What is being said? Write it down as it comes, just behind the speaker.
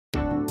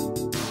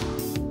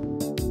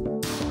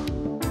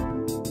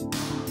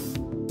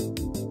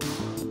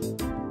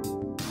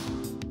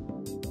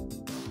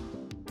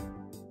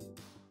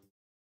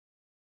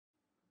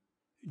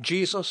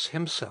Jesus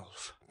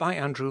Himself by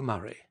Andrew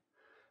Murray.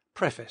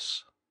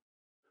 Preface.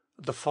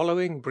 The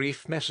following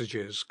brief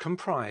messages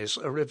comprise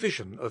a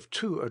revision of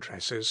two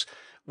addresses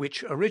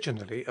which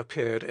originally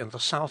appeared in the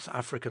South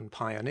African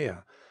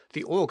Pioneer,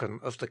 the organ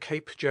of the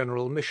Cape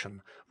General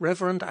Mission,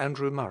 Reverend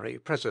Andrew Murray,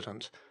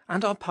 President,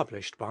 and are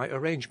published by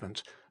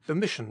arrangement, the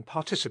mission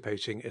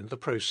participating in the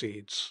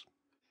proceeds.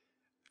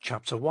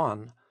 Chapter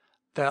 1.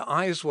 Their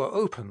eyes were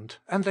opened,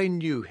 and they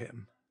knew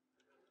Him.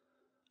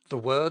 The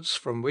words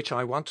from which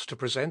I want to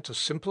present a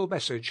simple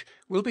message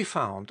will be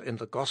found in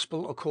the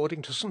Gospel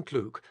according to St.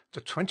 Luke, the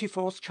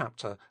 24th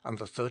chapter and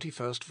the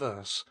 31st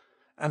verse,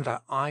 and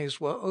their eyes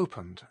were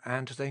opened,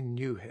 and they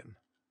knew Him.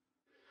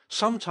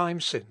 Some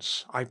time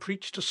since I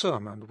preached a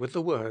sermon with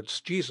the words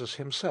Jesus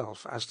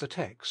Himself as the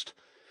text,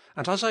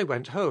 and as I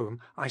went home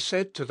I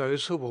said to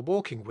those who were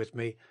walking with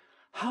me,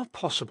 how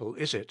possible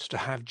is it to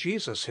have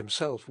Jesus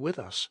Himself with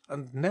us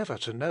and never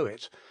to know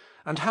it?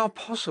 And how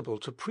possible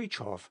to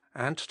preach of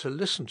and to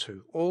listen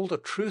to all the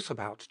truth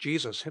about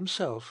Jesus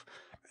Himself,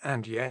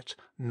 and yet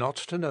not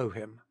to know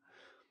Him?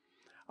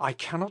 I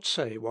cannot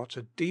say what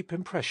a deep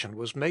impression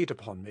was made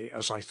upon me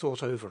as I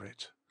thought over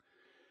it.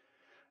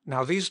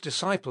 Now these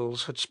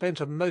disciples had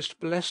spent a most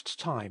blessed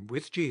time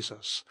with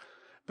Jesus,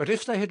 but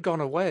if they had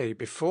gone away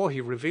before He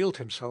revealed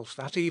Himself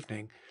that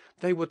evening,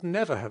 they would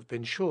never have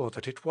been sure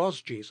that it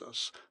was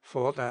Jesus,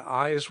 for their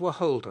eyes were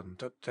holden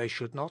that they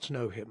should not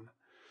know Him.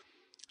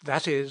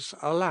 That is,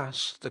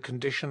 alas, the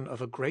condition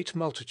of a great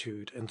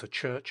multitude in the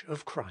Church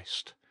of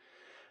Christ.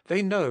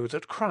 They know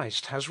that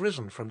Christ has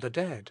risen from the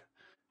dead.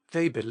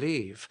 They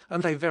believe,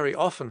 and they very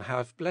often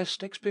have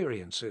blessed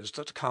experiences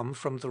that come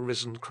from the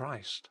risen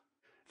Christ.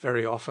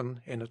 Very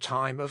often, in a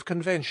time of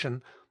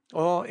convention,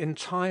 or in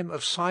time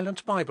of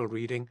silent Bible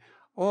reading,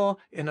 or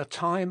in a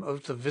time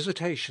of the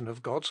visitation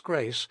of God's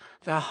grace,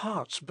 their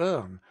hearts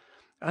burn,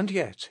 and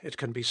yet it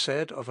can be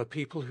said of a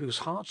people whose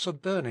hearts are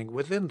burning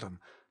within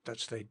them,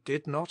 that they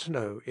did not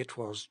know it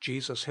was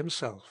Jesus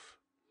Himself.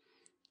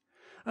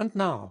 And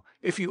now,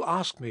 if you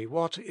ask me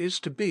what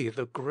is to be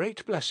the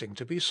great blessing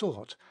to be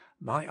sought,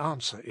 my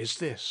answer is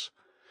this.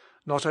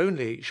 Not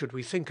only should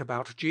we think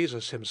about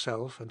Jesus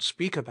Himself and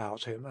speak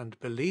about Him and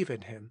believe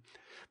in Him,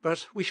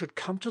 but we should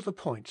come to the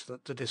point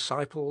that the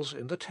disciples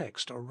in the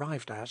text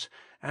arrived at,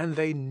 and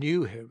they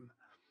knew Him.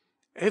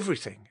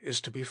 Everything is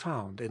to be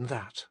found in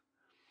that.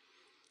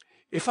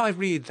 If I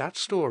read that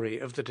story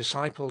of the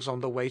disciples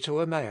on the way to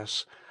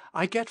Emmaus,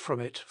 I get from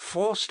it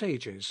 4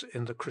 stages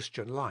in the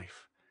Christian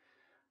life.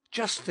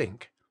 Just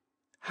think,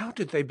 how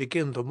did they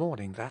begin the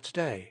morning that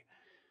day?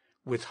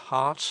 With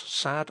hearts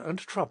sad and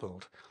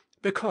troubled,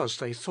 because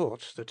they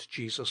thought that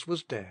Jesus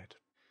was dead.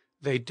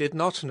 They did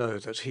not know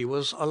that He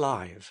was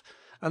alive,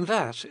 and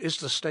that is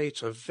the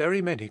state of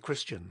very many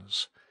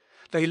Christians.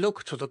 They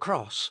look to the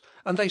cross,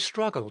 and they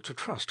struggle to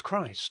trust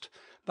Christ,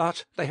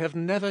 but they have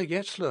never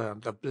yet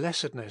learned the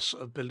blessedness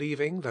of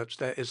believing that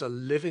there is a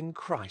living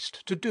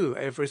Christ to do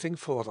everything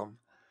for them.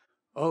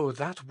 Oh,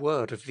 that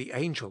word of the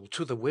angel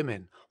to the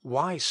women,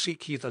 "Why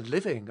seek ye the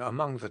living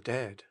among the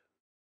dead?"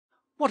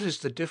 What is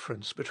the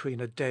difference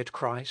between a dead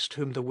Christ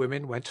whom the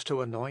women went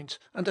to anoint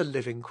and a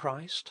living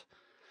Christ?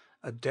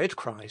 A dead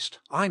Christ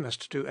I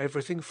must do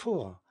everything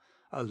for.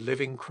 A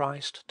living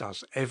Christ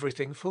does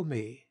everything for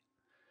me.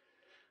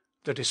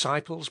 The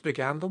disciples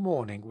began the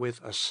morning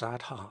with a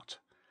sad heart.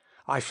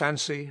 I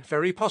fancy,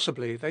 very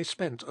possibly, they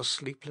spent a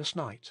sleepless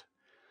night.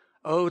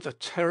 Oh, the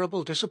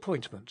terrible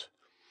disappointment!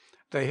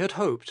 They had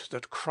hoped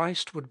that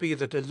Christ would be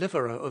the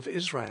deliverer of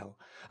Israel,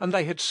 and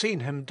they had seen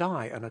Him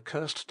die an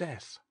accursed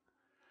death.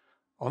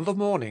 On the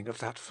morning of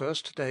that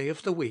first day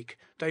of the week,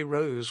 they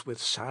rose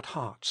with sad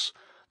hearts.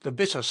 The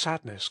bitter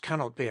sadness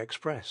cannot be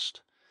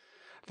expressed.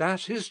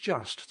 That is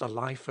just the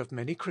life of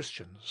many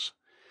Christians.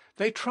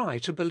 They try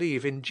to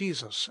believe in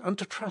Jesus and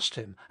to trust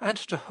Him and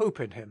to hope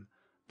in Him,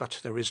 but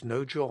there is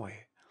no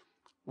joy.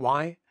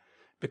 Why?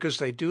 Because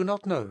they do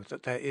not know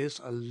that there is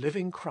a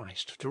living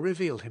Christ to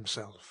reveal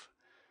Himself.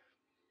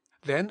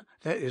 Then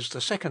there is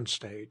the second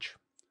stage.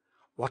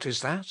 What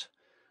is that?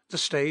 The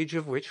stage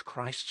of which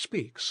Christ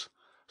speaks,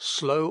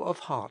 slow of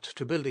heart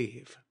to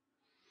believe.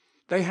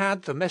 They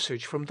had the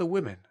message from the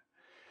women.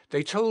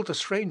 They told the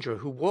stranger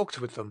who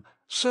walked with them,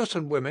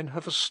 "Certain women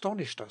have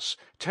astonished us,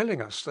 telling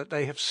us that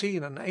they have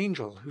seen an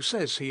angel who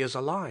says He is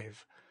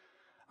alive."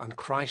 And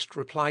Christ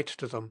replied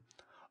to them,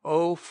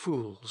 "O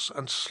fools,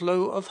 and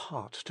slow of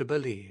heart to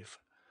believe."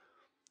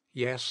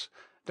 Yes,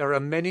 there are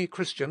many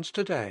Christians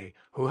today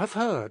who have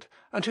heard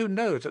and who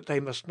know that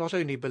they must not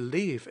only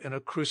believe in a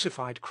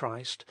crucified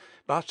Christ,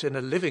 but in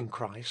a living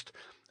Christ,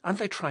 and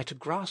they try to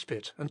grasp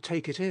it and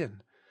take it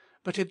in,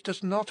 but it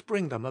does not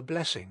bring them a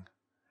blessing.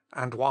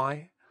 And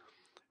why?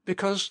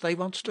 Because they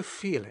want to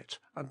feel it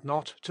and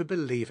not to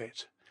believe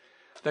it.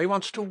 They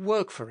want to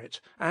work for it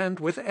and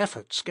with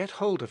efforts get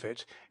hold of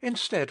it,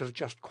 instead of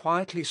just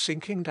quietly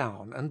sinking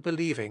down and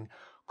believing,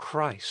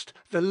 Christ,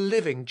 the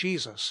living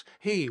Jesus,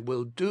 He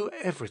will do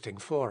everything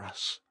for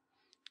us.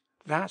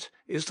 That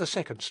is the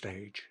second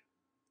stage.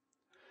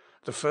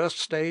 The first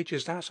stage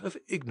is that of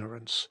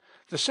ignorance.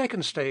 The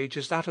second stage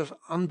is that of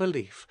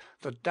unbelief,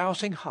 the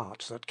doubting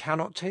heart that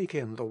cannot take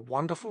in the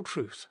wonderful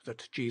truth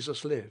that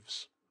Jesus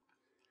lives.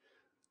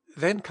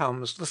 Then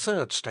comes the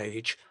third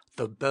stage,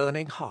 the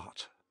burning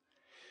heart.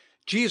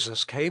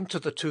 Jesus came to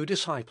the 2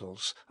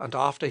 disciples, and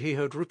after he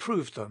had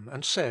reproved them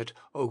and said,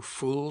 "O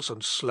fools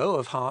and slow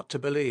of heart to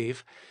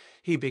believe,"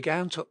 he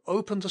began to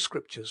open the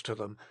Scriptures to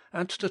them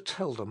and to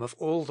tell them of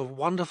all the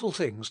wonderful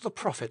things the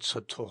prophets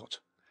had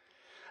taught.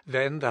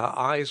 Then their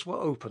eyes were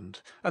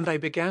opened, and they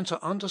began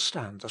to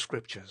understand the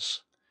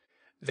Scriptures.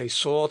 They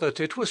saw that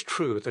it was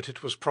true that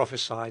it was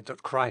prophesied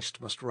that Christ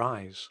must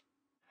rise.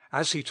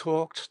 As he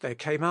talked, there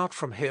came out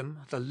from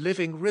him, the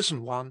living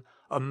risen one,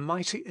 a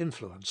mighty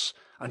influence,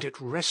 and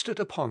it rested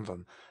upon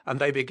them, and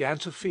they began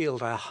to feel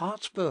their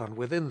hearts burn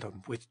within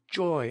them with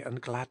joy and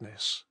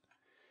gladness.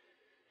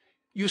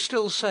 You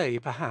still say,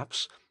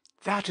 perhaps,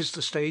 that is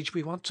the stage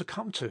we want to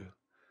come to.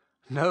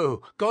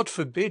 No, God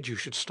forbid you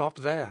should stop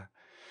there.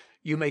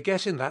 You may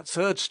get in that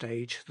third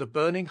stage, the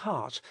burning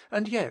heart,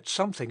 and yet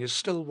something is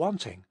still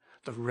wanting,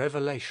 the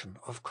revelation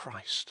of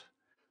Christ.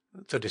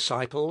 The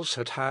disciples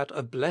had had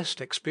a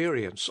blessed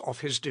experience of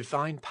His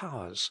divine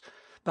powers,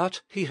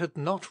 but He had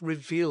not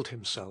revealed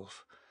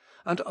Himself.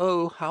 And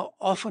oh, how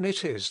often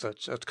it is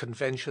that at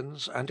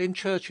conventions and in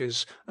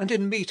churches and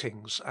in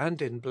meetings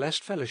and in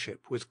blessed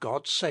fellowship with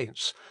God's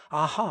saints,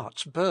 our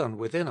hearts burn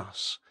within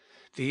us.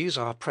 These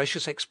are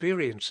precious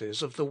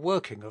experiences of the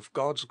working of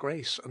God's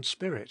grace and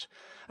Spirit,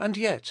 and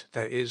yet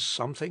there is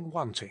something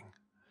wanting.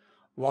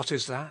 What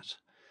is that?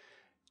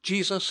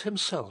 Jesus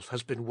Himself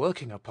has been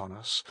working upon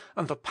us,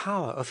 and the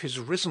power of His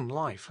risen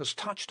life has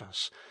touched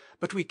us,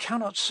 but we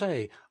cannot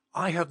say,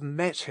 "I have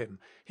met Him,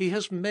 He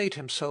has made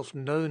Himself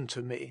known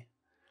to me."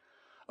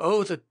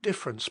 Oh, the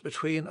difference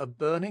between a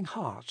burning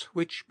heart,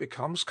 which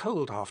becomes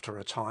cold after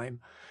a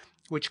time,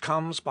 which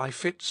comes by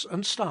fits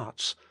and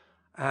starts,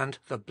 and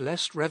the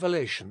blessed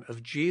revelation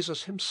of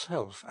Jesus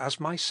Himself as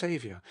my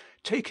Saviour,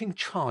 taking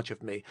charge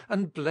of me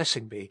and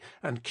blessing me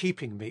and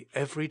keeping me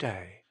every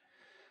day.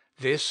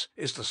 This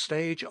is the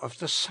stage of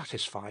the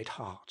satisfied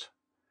heart.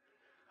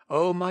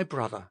 Oh, my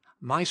brother,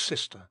 my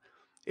sister,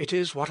 it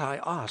is what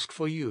I ask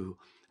for you,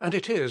 and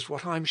it is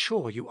what I am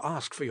sure you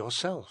ask for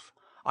yourself.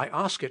 I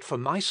ask it for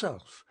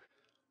myself.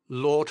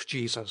 Lord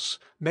Jesus,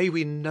 may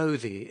we know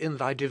Thee in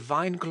Thy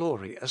divine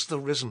glory as the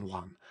risen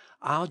one,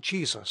 our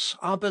Jesus,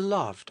 our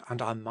beloved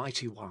and our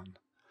mighty one.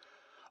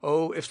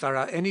 Oh, if there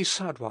are any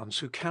sad ones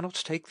who cannot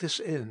take this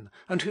in,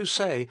 and who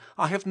say,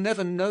 "I have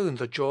never known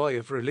the joy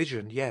of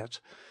religion yet,"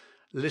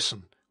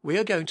 listen, we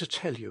are going to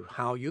tell you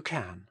how you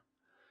can.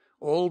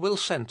 All will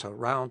centre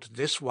round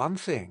this one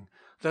thing,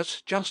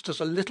 that just as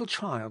a little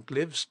child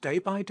lives day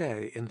by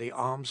day in the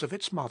arms of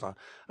its mother,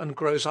 and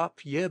grows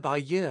up year by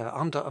year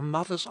under a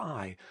mother's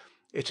eye,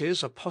 it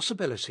is a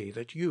possibility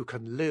that you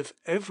can live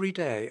every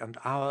day and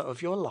hour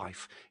of your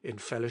life in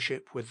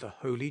fellowship with the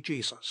Holy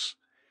Jesus.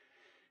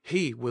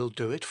 He will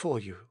do it for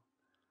you.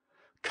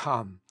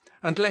 Come,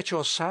 and let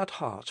your sad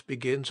heart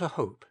begin to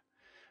hope.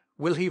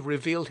 Will He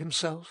reveal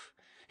Himself?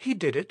 He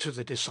did it to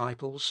the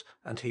disciples,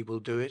 and He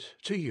will do it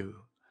to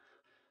you.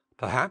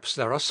 Perhaps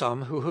there are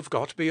some who have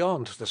got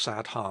beyond the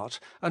sad heart,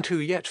 and who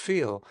yet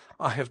feel,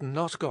 "I have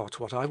not got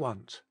what I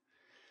want."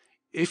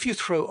 If you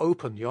throw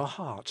open your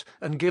heart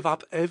and give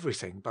up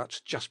everything but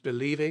just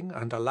believing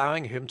and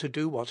allowing Him to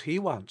do what He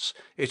wants,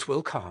 it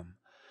will come.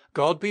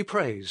 God be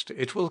praised,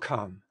 it will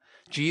come.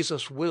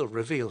 Jesus will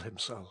reveal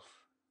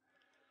Himself.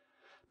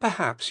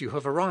 Perhaps you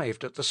have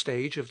arrived at the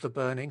stage of the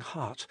burning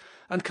heart,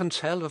 and can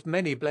tell of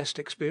many blessed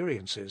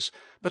experiences,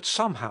 but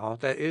somehow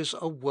there is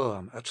a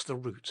worm at the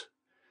root.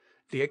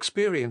 The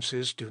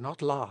experiences do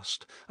not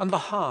last, and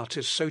the heart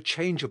is so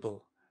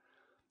changeable.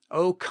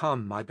 Oh,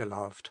 come, my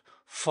beloved,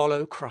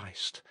 follow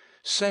Christ.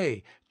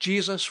 Say,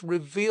 "Jesus,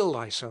 reveal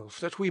Thyself,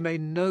 that we may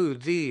know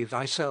Thee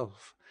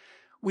Thyself."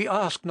 We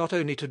ask not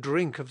only to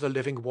drink of the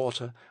living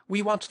water,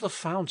 we want the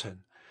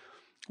fountain.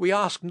 We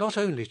ask not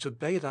only to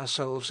bathe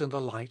ourselves in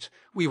the light,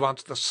 we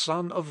want the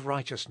Sun of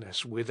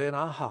Righteousness within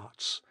our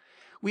hearts.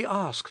 We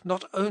ask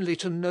not only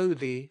to know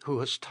Thee, who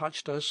has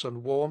touched us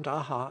and warmed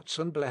our hearts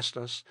and blessed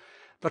us,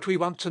 but we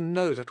want to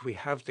know that we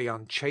have the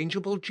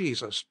unchangeable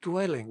Jesus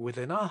dwelling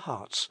within our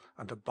hearts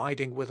and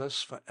abiding with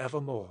us for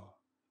evermore.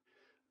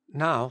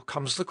 Now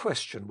comes the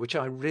question which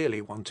I really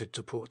wanted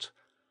to put.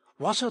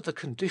 What are the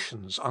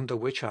conditions under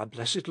which our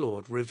blessed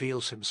Lord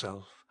reveals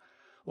Himself?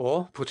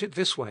 Or, put it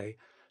this way,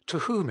 to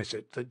whom is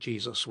it that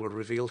Jesus will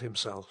reveal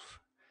Himself?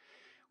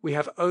 We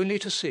have only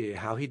to see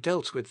how He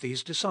dealt with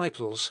these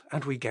disciples,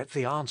 and we get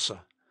the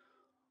answer.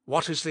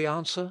 What is the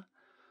answer?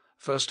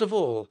 First of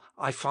all,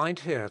 I find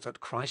here that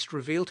Christ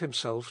revealed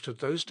Himself to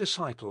those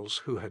disciples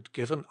who had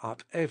given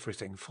up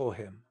everything for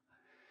Him.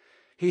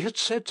 He had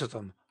said to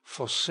them,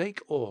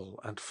 "Forsake all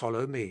and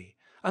follow me,"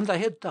 and they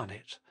had done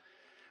it.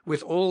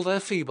 With all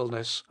their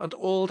feebleness and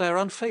all their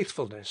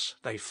unfaithfulness,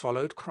 they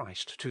followed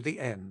Christ to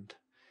the end.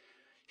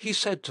 He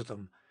said to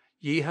them,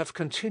 "Ye have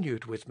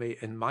continued with me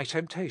in my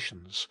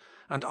temptations,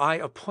 and I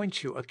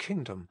appoint you a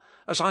kingdom,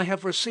 as I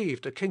have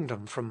received a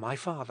kingdom from my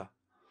Father."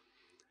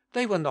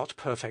 They were not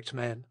perfect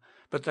men,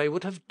 but they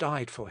would have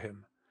died for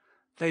him.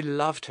 They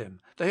loved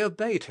him, they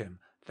obeyed him,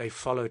 they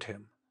followed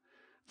him.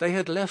 They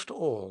had left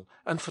all,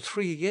 and for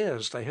 3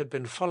 years they had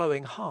been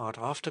following hard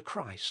after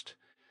Christ.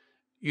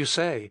 You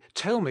say,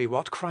 "Tell me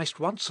what Christ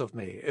wants of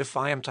me if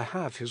I am to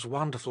have his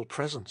wonderful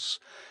presence.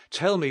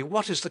 Tell me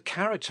what is the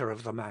character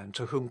of the man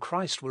to whom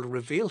Christ will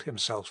reveal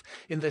himself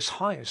in this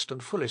highest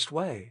and fullest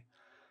way."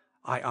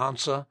 I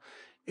answer,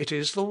 it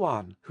is the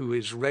one who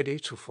is ready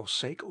to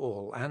forsake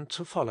all and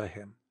to follow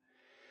him.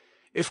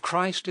 If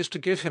Christ is to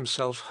give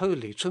himself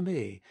wholly to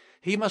me,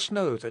 he must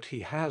know that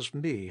he has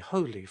me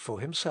wholly for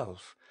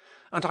himself.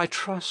 And I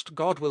trust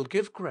God will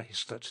give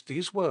grace that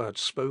these words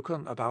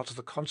spoken about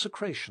the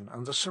consecration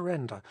and the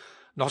surrender,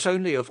 not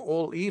only of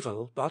all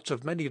evil, but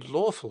of many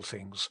lawful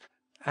things,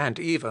 and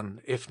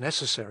even, if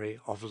necessary,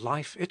 of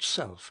life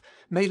itself,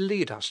 may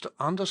lead us to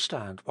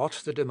understand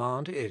what the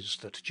demand is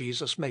that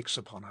Jesus makes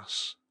upon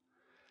us.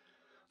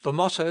 The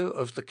motto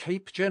of the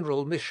Cape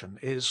General Mission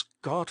is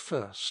God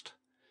First.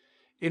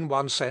 In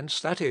one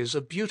sense that is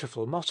a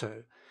beautiful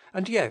motto,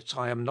 and yet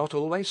I am not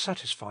always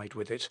satisfied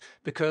with it,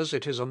 because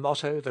it is a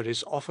motto that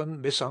is often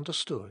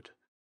misunderstood.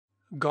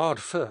 God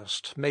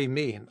first may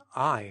mean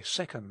I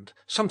second,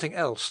 something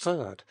else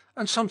third,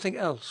 and something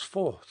else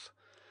fourth.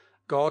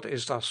 God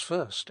is thus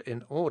first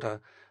in order,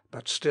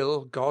 but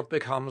still God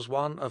becomes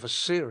one of a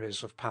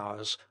series of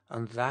powers,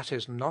 and that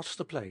is not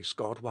the place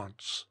God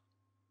wants.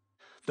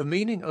 The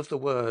meaning of the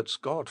words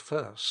God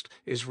first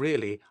is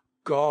really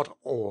God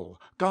all,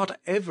 God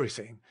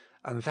everything,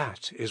 and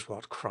that is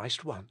what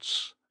Christ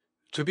wants.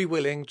 To be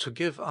willing to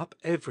give up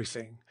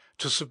everything,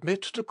 to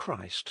submit to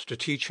Christ, to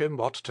teach him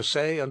what to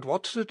say and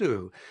what to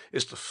do,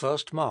 is the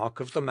first mark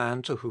of the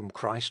man to whom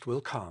Christ will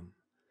come.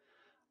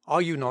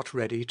 Are you not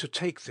ready to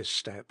take this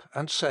step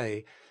and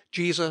say,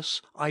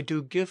 "Jesus, I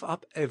do give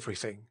up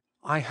everything.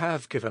 I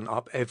have given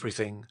up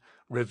everything.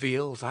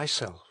 Reveal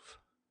thyself."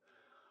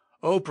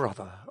 O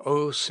brother,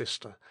 O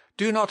sister,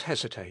 do not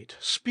hesitate,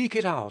 speak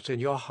it out in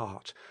your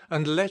heart,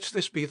 and let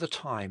this be the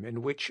time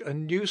in which a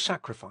new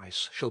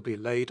sacrifice shall be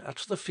laid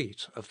at the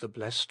feet of the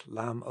blessed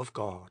Lamb of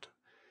God.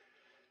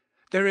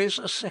 There is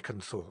a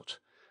second thought.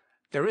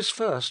 There is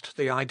first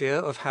the idea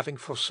of having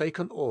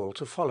forsaken all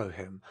to follow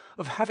him,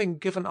 of having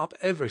given up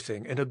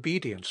everything in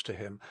obedience to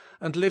him,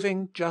 and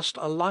living just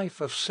a life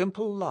of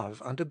simple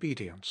love and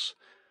obedience.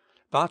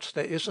 But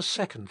there is a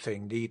second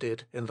thing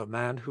needed in the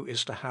man who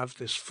is to have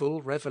this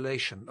full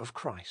revelation of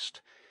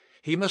Christ.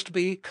 He must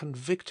be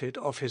convicted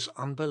of his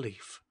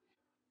unbelief.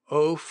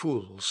 O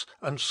fools,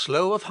 and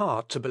slow of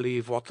heart to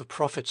believe what the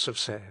prophets have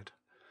said.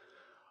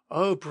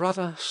 O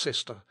brother,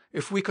 sister,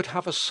 if we could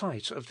have a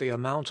sight of the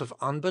amount of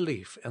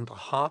unbelief in the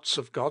hearts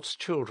of God's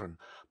children,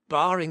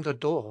 barring the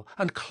door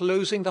and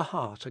closing the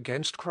heart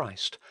against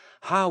Christ,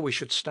 how we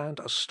should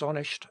stand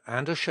astonished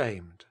and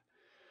ashamed.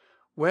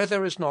 Where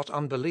there is not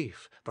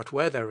unbelief, but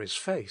where there is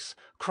faith,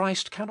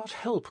 Christ cannot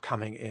help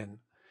coming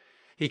in.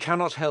 He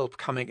cannot help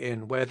coming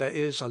in where there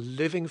is a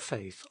living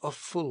faith, a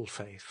full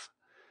faith.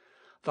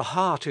 The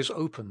heart is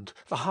opened,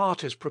 the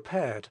heart is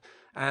prepared,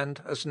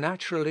 and as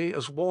naturally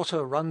as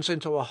water runs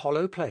into a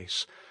hollow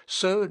place,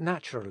 so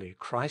naturally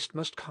Christ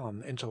must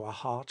come into a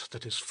heart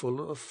that is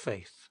full of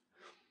faith.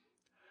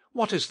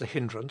 What is the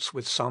hindrance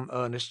with some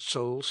earnest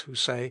souls who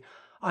say,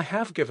 "I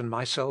have given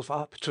myself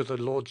up to the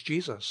Lord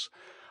Jesus.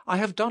 I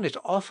have done it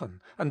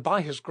often, and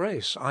by His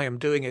grace I am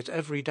doing it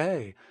every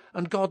day,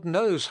 and God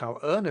knows how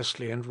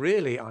earnestly and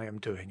really I am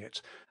doing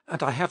it,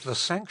 and I have the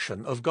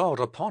sanction of God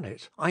upon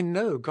it. I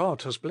know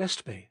God has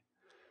blessed me."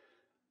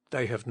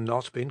 They have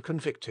not been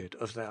convicted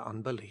of their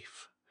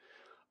unbelief.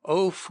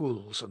 O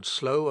fools and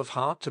slow of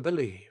heart to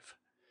believe!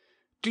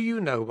 Do you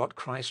know what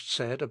Christ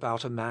said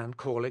about a man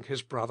calling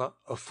his brother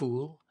a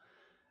fool?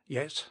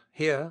 Yet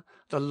here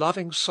the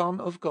loving Son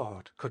of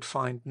God could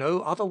find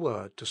no other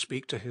word to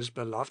speak to his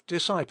beloved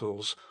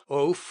disciples,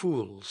 O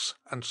fools,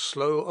 and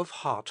slow of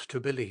heart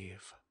to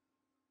believe.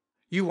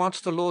 You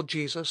want the Lord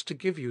Jesus to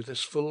give you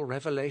this full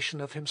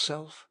revelation of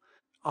Himself?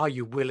 Are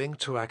you willing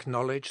to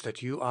acknowledge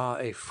that you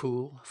are a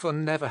fool for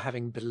never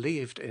having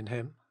believed in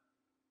Him?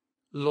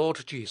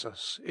 Lord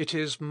Jesus, it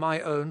is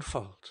my own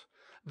fault.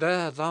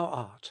 There Thou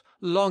art,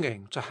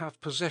 longing to have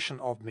possession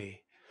of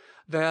me.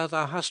 There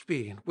Thou hast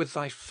been, with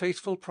Thy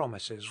faithful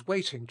promises,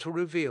 waiting to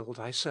reveal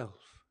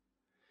Thyself.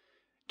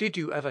 Did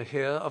you ever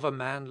hear of a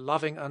man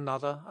loving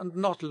another and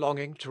not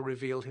longing to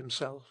reveal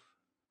himself?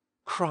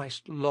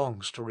 Christ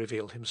longs to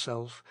reveal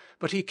Himself,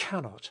 but He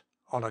cannot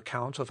on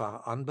account of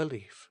our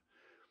unbelief.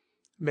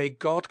 May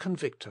God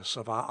convict us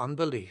of our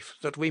unbelief,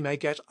 that we may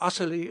get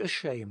utterly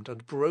ashamed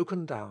and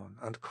broken down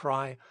and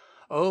cry,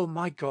 "Oh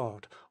my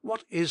God,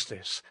 what is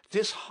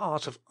this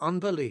heart of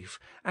unbelief,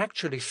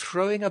 actually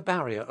throwing a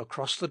barrier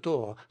across the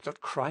door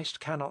that Christ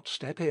cannot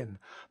step in,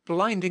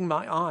 blinding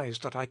my eyes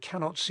that I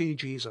cannot see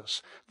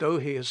Jesus, though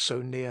He is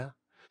so near?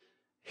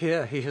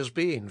 Here He has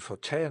been for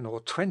 10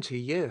 or 20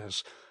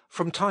 years,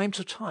 from time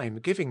to time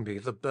giving me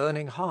the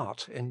burning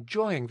heart,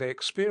 enjoying the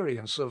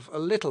experience of a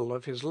little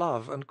of His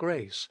love and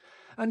grace,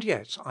 and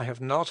yet I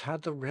have not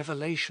had the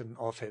revelation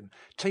of Him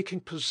taking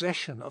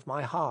possession of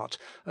my heart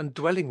and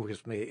dwelling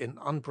with me in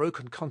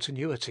unbroken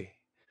continuity.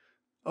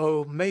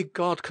 Oh, may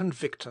God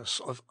convict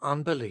us of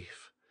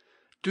unbelief.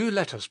 Do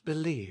let us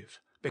believe,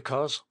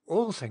 because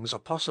all things are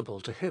possible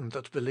to him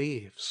that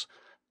believes.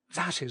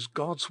 That is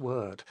God's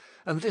word,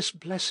 and this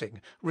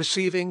blessing,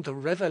 receiving the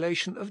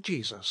revelation of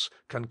Jesus,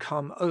 can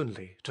come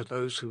only to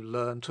those who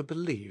learn to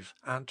believe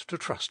and to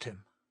trust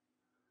Him.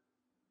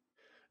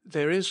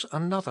 There is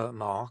another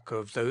mark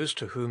of those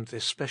to whom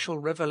this special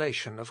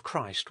revelation of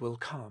Christ will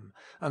come,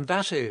 and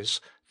that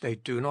is, they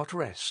do not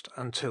rest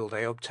until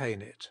they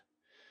obtain it.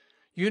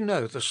 You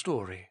know the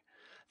story.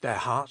 Their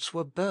hearts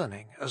were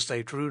burning as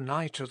they drew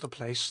nigh to the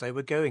place they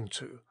were going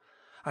to,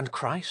 and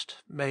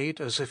Christ made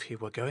as if He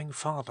were going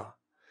farther.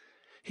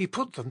 He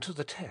put them to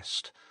the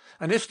test,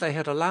 and if they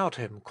had allowed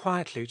Him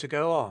quietly to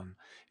go on,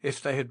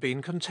 if they had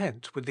been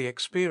content with the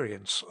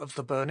experience of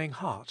the burning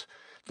heart,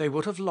 they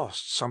would have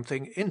lost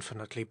something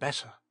infinitely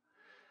better.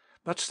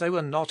 But they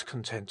were not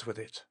content with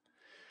it.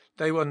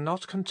 They were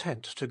not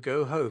content to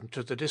go home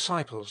to the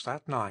disciples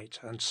that night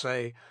and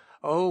say,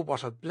 "Oh,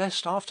 what a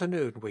blessed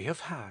afternoon we have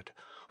had!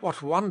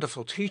 What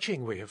wonderful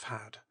teaching we have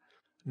had!"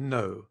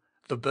 No,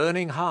 the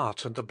burning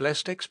heart and the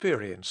blessed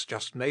experience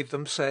just made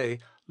them say,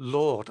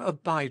 "Lord,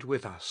 abide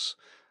with us."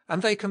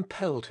 And they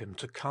compelled Him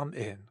to come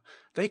in.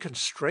 They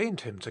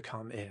constrained Him to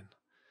come in.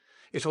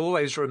 It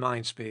always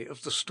reminds me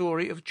of the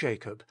story of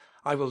Jacob,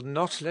 "I will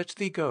not let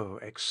thee go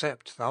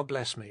except thou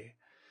bless me."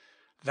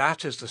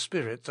 That is the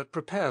spirit that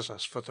prepares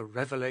us for the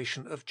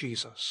revelation of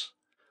Jesus.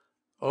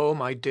 Oh,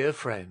 my dear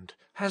friend,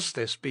 has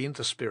this been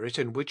the spirit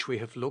in which we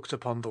have looked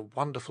upon the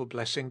wonderful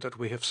blessing that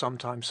we have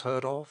sometimes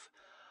heard of?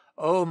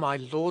 Oh, my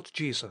Lord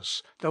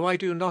Jesus, though I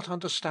do not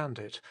understand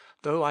it,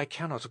 though I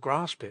cannot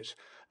grasp it,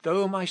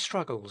 though my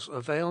struggles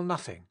avail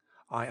nothing,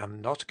 I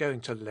am not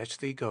going to let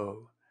thee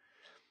go.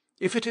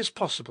 If it is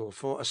possible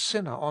for a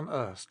sinner on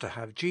earth to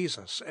have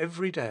Jesus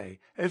every day,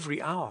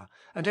 every hour,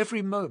 and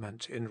every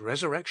moment in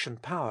resurrection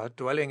power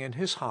dwelling in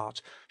his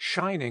heart,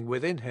 shining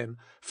within him,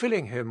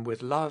 filling him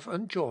with love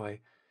and joy,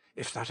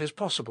 if that is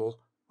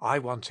possible, I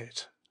want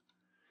it.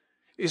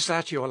 Is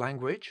that your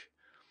language?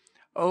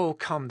 Oh,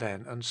 come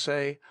then and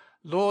say,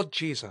 "Lord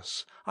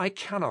Jesus, I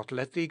cannot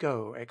let thee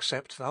go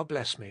except thou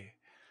bless me."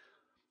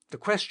 The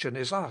question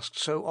is asked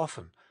so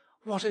often,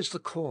 what is the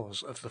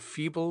cause of the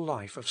feeble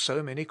life of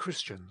so many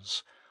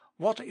Christians?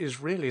 What is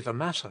really the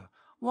matter?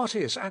 What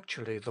is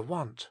actually the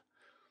want?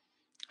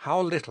 How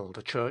little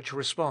the Church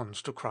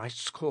responds to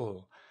Christ's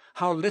call.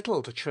 How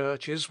little the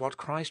Church is what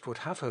Christ would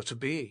have her to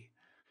be.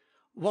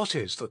 What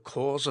is the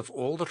cause of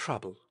all the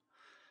trouble?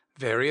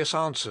 Various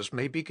answers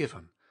may be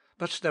given,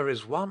 but there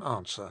is one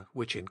answer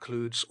which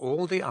includes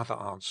all the other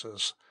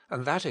answers,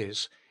 and that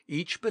is,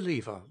 each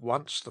believer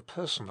wants the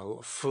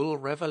personal, full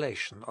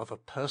revelation of a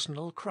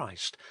personal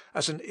Christ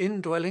as an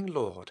indwelling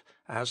Lord,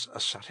 as a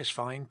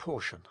satisfying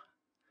portion.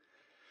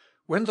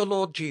 When the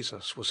Lord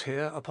Jesus was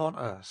here upon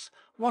earth,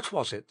 what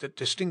was it that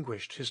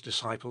distinguished His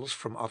disciples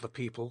from other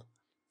people?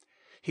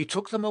 He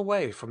took them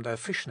away from their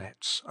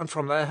fishnets and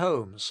from their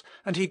homes,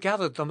 and He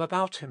gathered them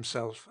about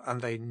Himself, and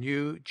they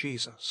knew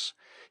Jesus.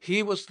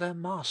 He was their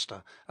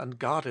Master, and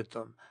guarded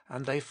them,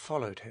 and they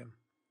followed Him.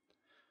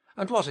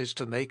 And what is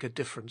to make a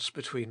difference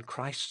between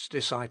Christ's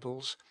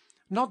disciples,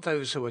 not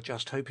those who are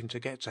just hoping to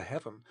get to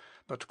heaven,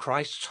 but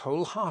Christ's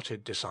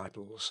wholehearted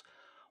disciples?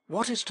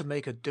 What is to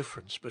make a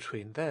difference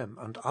between them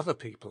and other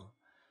people?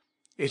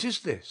 It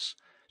is this: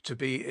 to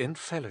be in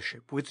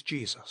fellowship with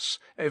Jesus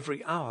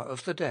every hour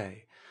of the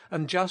day,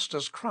 and just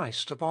as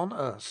Christ upon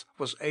earth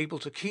was able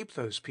to keep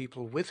those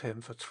people with Him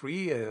for 3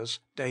 years,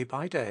 day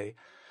by day,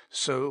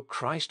 so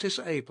Christ is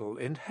able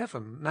in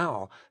heaven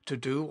now to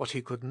do what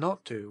He could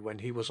not do when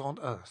He was on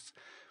earth,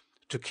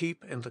 to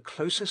keep in the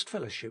closest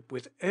fellowship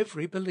with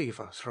every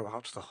believer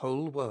throughout the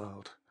whole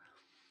world.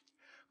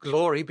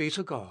 Glory be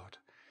to God.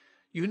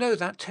 You know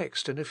that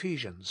text in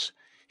Ephesians,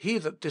 "He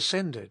that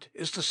descended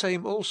is the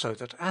same also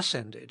that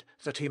ascended,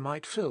 that He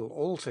might fill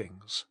all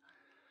things."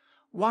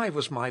 Why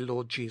was my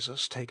Lord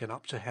Jesus taken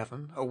up to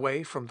heaven,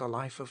 away from the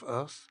life of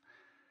earth?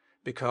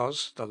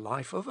 Because the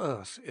life of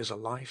earth is a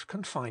life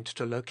confined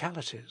to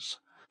localities.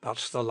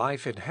 But the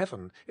life in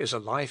heaven is a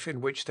life in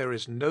which there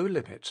is no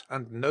limit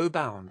and no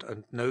bound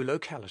and no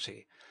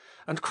locality.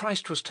 And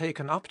Christ was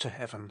taken up to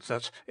heaven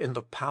that, in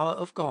the power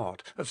of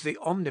God, of the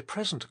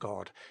omnipresent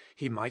God,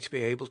 He might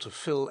be able to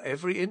fill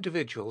every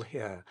individual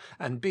here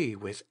and be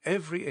with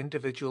every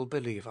individual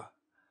believer.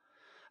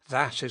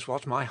 That is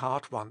what my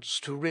heart wants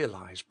to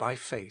realize by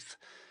faith.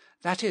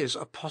 That is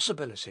a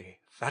possibility,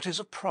 that is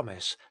a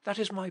promise, that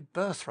is my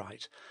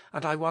birthright,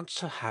 and I want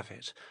to have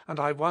it, and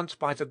I want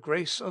by the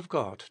grace of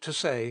God to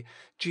say,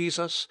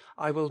 "Jesus,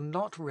 I will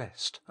not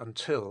rest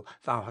until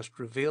Thou hast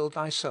revealed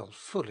Thyself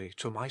fully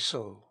to my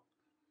soul."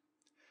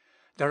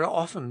 There are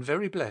often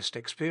very blessed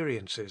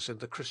experiences in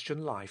the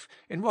Christian life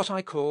in what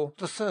I call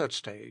the third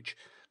stage,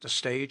 the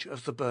stage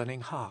of the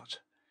burning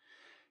heart.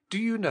 Do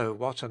you know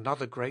what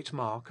another great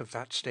mark of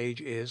that stage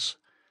is?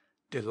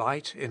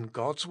 Delight in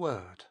God's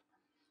Word.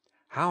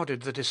 How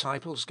did the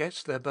disciples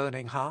get their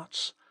burning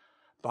hearts?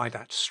 By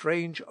that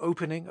strange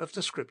opening of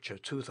the Scripture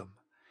to them.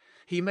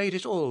 He made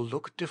it all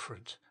look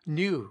different,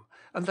 new,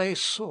 and they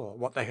saw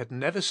what they had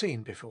never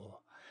seen before.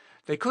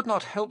 They could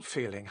not help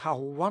feeling how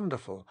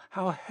wonderful,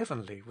 how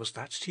heavenly was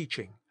that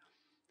teaching.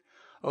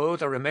 Oh,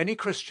 there are many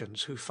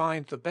Christians who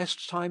find the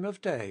best time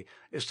of day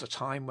is the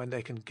time when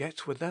they can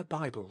get with their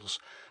Bibles,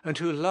 and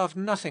who love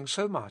nothing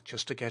so much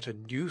as to get a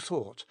new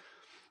thought.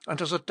 And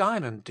as a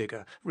diamond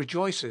digger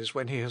rejoices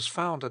when he has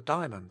found a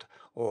diamond,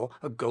 or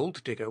a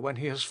gold digger when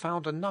he has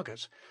found a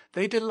nugget,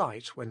 they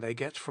delight when they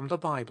get from the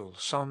Bible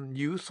some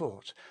new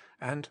thought,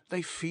 and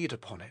they feed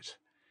upon it.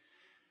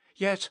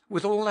 Yet,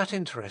 with all that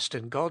interest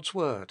in God's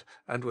Word,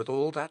 and with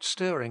all that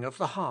stirring of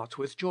the heart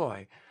with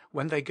joy,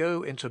 when they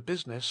go into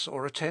business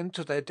or attend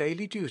to their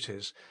daily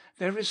duties,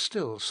 there is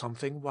still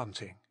something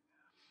wanting.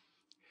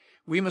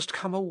 We must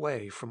come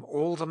away from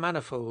all the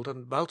manifold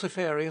and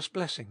multifarious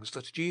blessings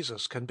that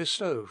Jesus can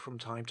bestow from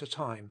time to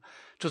time,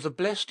 to the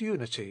blessed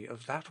unity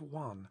of that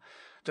one,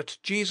 that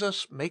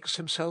Jesus makes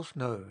himself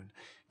known,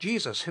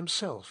 Jesus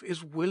himself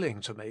is willing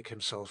to make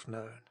himself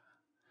known.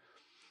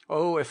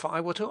 Oh, if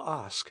I were to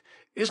ask,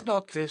 is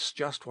not this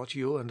just what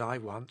you and I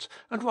want,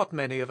 and what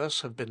many of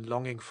us have been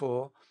longing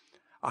for?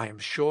 I am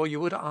sure you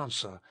would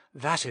answer,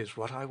 that is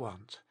what I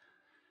want.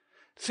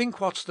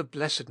 Think what the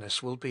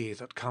blessedness will be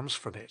that comes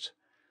from it.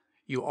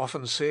 You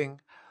often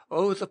sing,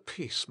 "Oh, the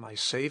peace my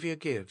Saviour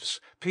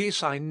gives,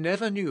 peace I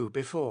never knew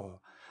before,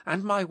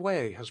 and my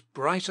way has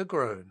brighter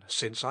grown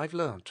since I've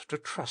learnt to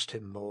trust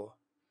Him more."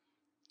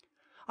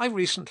 I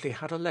recently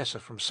had a letter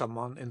from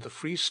someone in the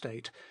Free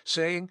State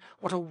saying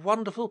what a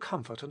wonderful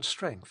comfort and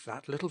strength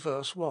that little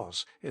verse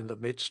was in the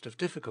midst of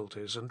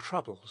difficulties and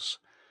troubles.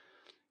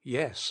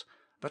 Yes,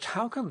 but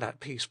how can that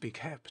peace be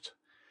kept?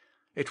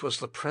 It was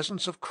the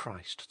presence of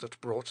Christ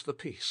that brought the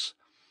peace.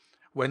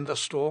 When the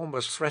storm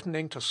was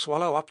threatening to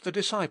swallow up the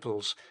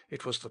disciples,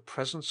 it was the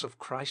presence of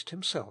Christ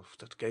Himself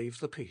that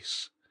gave the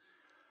peace.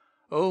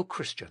 O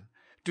Christian,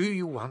 do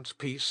you want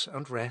peace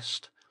and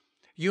rest?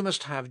 You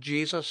must have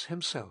Jesus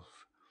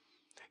Himself.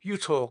 You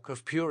talk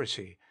of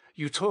purity,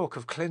 you talk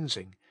of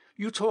cleansing,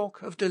 you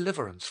talk of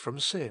deliverance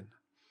from sin.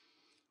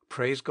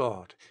 Praise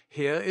God,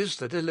 here is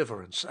the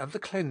deliverance and the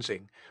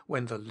cleansing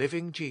when the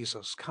living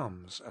Jesus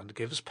comes and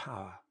gives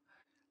power.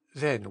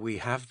 Then we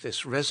have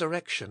this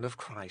resurrection of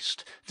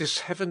Christ, this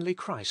heavenly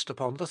Christ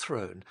upon the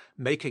throne,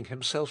 making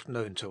Himself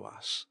known to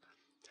us.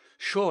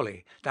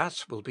 Surely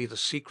that will be the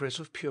secret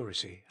of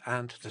purity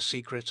and the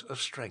secret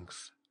of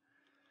strength.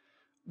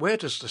 Where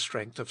does the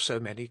strength of so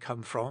many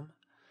come from?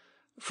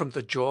 From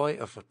the joy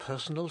of a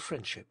personal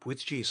friendship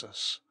with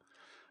Jesus.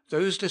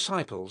 Those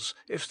disciples,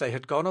 if they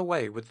had gone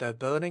away with their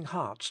burning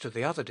hearts to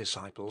the other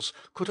disciples,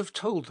 could have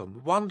told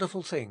them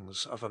wonderful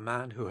things of a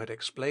man who had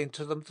explained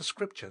to them the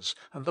Scriptures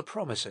and the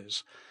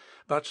promises,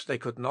 but they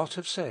could not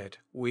have said,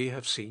 "We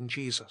have seen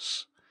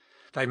Jesus."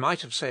 They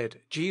might have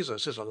said,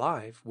 "Jesus is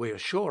alive, we are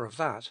sure of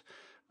that,"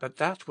 but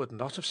that would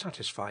not have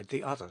satisfied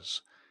the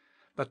others.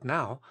 But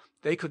now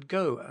they could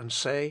go and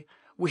say,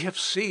 "We have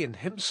seen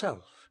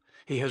Himself.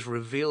 He has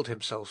revealed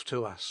Himself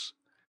to us."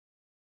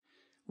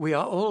 We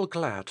are all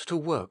glad to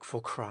work for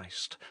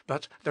Christ,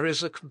 but there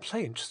is a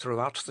complaint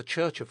throughout the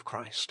Church of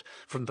Christ,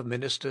 from the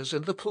ministers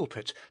in the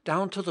pulpit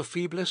down to the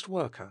feeblest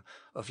worker,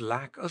 of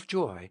lack of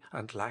joy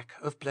and lack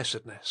of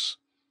blessedness.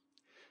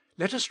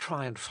 Let us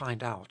try and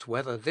find out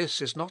whether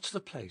this is not the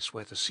place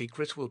where the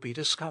secret will be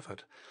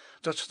discovered,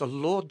 that the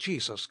Lord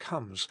Jesus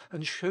comes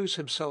and shows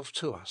Himself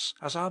to us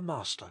as our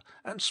Master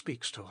and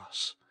speaks to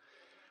us.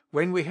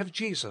 When we have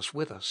Jesus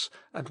with us,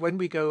 and when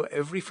we go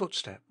every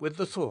footstep with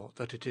the thought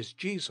that it is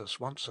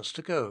Jesus wants us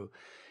to go,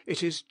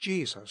 it is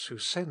Jesus who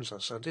sends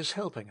us and is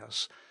helping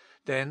us,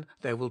 then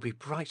there will be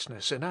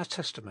brightness in our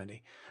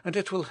testimony, and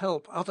it will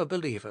help other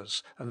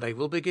believers, and they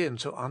will begin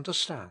to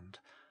understand.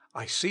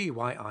 I see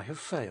why I have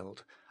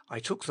failed. I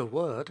took the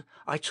word,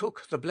 I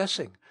took the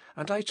blessing,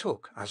 and I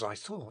took, as I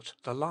thought,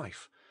 the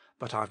life,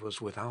 but I was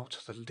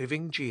without the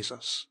living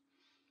Jesus.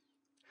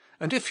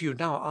 And if you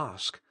now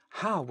ask,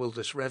 how will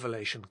this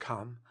revelation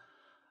come?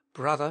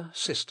 Brother,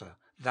 sister,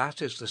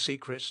 that is the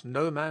secret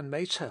no man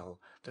may tell,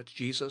 that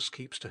Jesus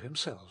keeps to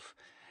Himself.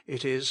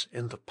 It is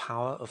in the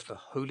power of the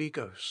Holy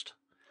Ghost.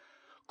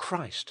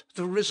 Christ,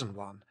 the risen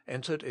one,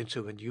 entered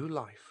into a new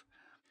life.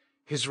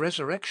 His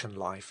resurrection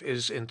life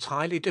is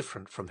entirely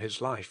different from His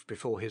life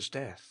before His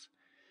death.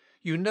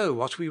 You know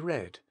what we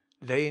read.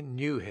 They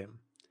knew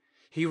Him.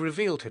 He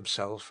revealed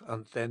Himself,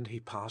 and then He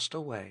passed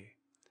away.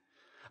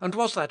 And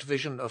was that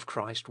vision of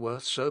Christ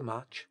worth so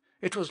much?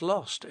 It was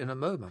lost in a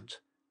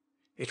moment.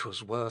 It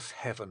was worth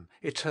heaven,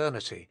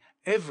 eternity,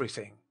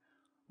 everything.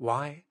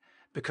 Why?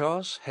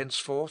 Because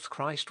henceforth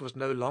Christ was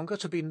no longer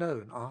to be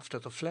known after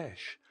the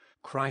flesh.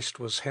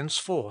 Christ was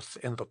henceforth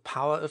in the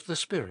power of the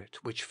Spirit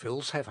which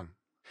fills heaven,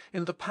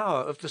 in the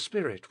power of the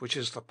Spirit which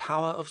is the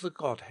power of the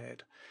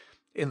Godhead,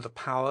 in the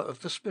power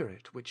of the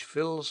Spirit which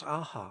fills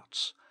our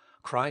hearts.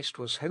 Christ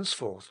was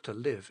henceforth to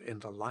live in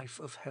the life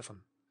of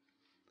heaven.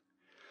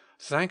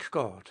 Thank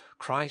God,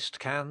 Christ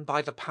can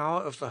by the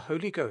power of the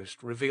Holy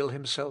Ghost reveal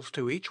himself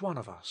to each one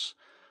of us.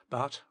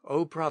 But,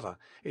 O brother,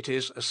 it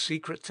is a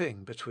secret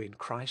thing between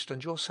Christ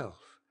and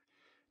yourself.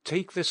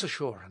 Take this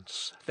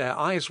assurance: their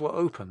eyes were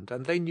opened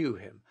and they knew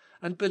him,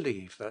 and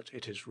believe that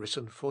it is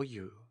written for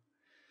you.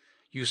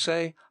 You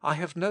say, I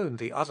have known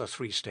the other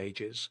 3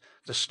 stages,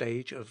 the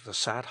stage of the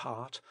sad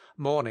heart,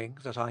 mourning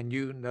that I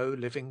knew no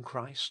living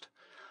Christ.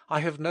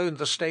 I have known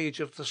the stage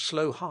of the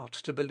slow heart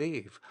to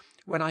believe,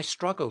 when I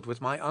struggled with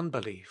my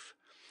unbelief.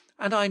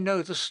 And I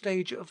know the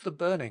stage of the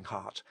burning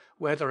heart,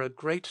 where there are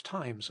great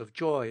times of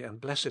joy and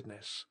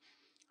blessedness.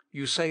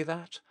 You say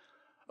that?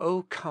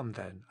 Oh, come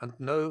then and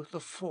know the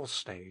 4th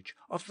stage,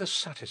 of the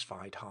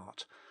satisfied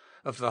heart,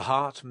 of the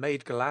heart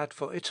made glad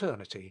for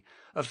eternity,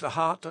 of the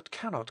heart that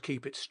cannot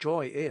keep its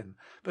joy in,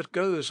 but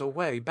goes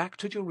away back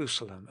to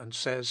Jerusalem and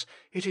says,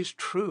 it is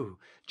true,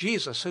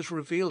 Jesus has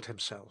revealed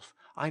himself,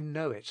 I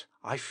know it,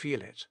 I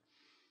feel it.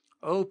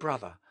 Oh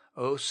brother,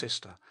 oh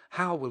sister,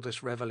 how will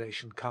this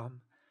revelation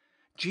come?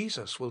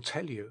 Jesus will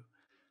tell you.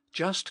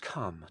 Just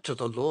come to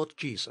the Lord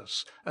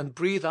Jesus and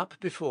breathe up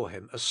before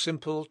him a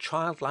simple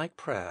childlike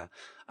prayer,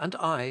 and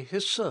I,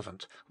 his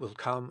servant, will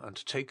come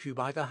and take you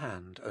by the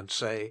hand and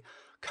say,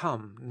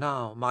 Come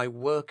now, my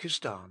work is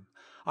done.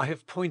 I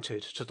have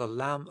pointed to the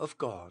Lamb of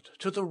God,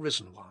 to the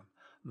risen one.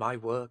 My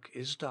work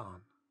is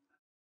done.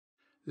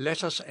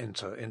 Let us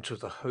enter into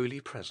the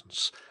holy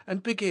presence,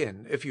 and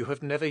begin, if you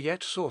have never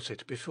yet sought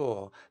it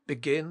before,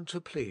 begin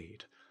to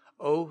plead,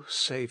 O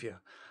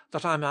Saviour,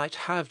 that I might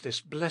have this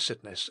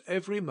blessedness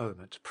every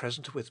moment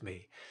present with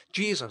me,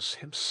 Jesus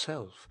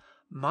himself,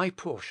 my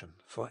portion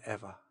for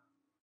ever.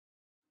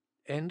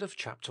 End of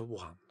chapter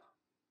 1.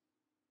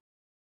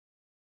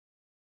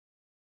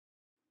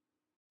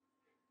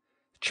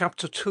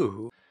 Chapter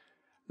 2.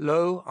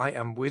 Lo, I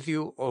am with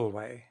you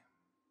alway.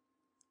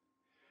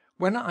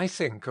 When I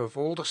think of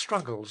all the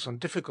struggles and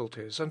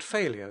difficulties and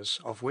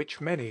failures of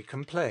which many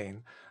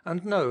complain,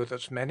 and know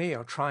that many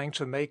are trying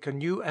to make a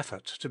new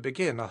effort to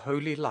begin a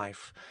holy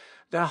life,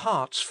 their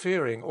hearts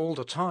fearing all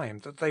the time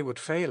that they would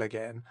fail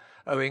again,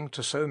 owing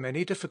to so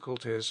many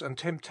difficulties and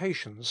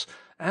temptations,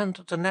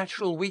 and the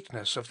natural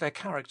weakness of their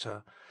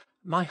character,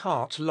 my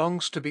heart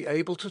longs to be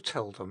able to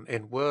tell them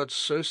in words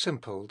so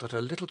simple that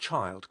a little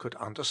child could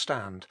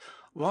understand,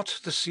 what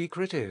the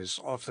secret is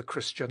of the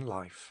Christian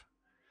life.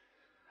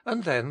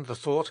 And then the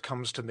thought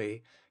comes to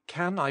me,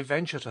 can I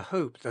venture to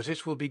hope that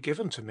it will be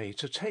given to me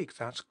to take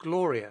that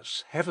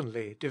glorious,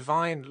 heavenly,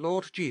 divine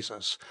Lord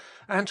Jesus,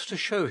 and to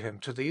show him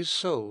to these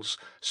souls,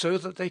 so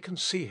that they can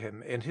see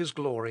him in his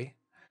glory?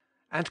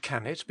 And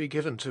can it be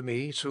given to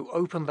me to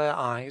open their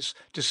eyes,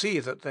 to see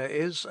that there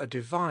is a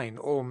divine,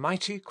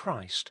 almighty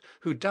Christ,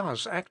 who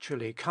does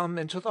actually come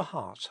into the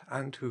heart,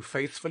 and who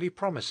faithfully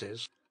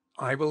promises,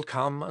 I will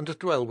come and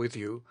dwell with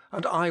you,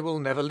 and I will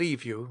never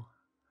leave you?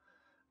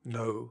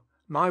 No,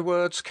 my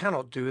words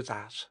cannot do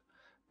that.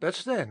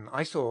 But then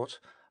I thought,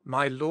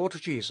 my Lord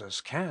Jesus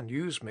can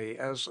use me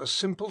as a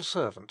simple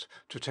servant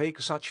to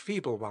take such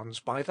feeble ones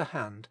by the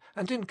hand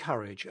and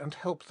encourage and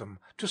help them,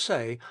 to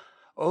say,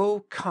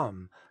 Oh,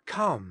 come,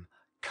 come,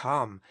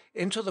 come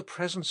into the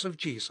presence of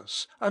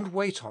Jesus and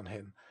wait on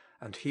him,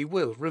 and he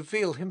will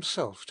reveal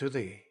himself to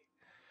thee.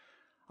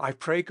 I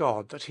pray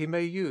God that he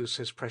may use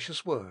his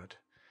precious word.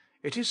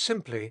 It is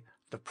simply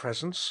the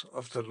presence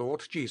of the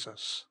Lord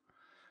Jesus.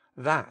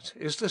 That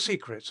is the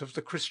secret of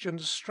the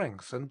Christian's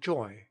strength and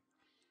joy.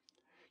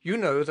 You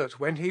know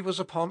that when he was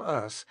upon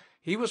earth,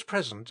 he was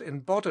present in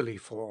bodily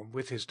form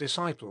with his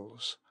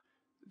disciples.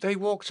 They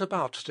walked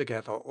about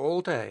together all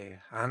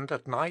day, and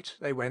at night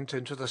they went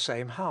into the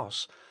same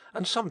house,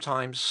 and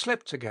sometimes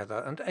slept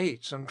together and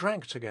ate and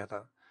drank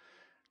together.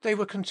 They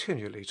were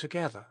continually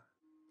together.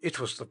 It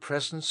was the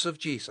presence of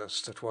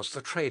Jesus that was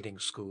the training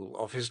school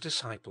of his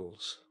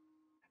disciples.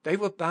 They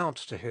were bound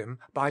to him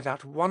by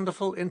that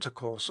wonderful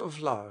intercourse of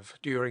love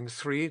during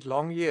 3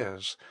 long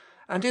years,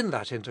 and in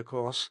that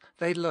intercourse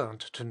they learned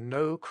to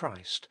know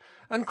Christ,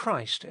 and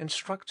Christ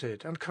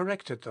instructed and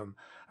corrected them,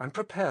 and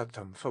prepared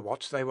them for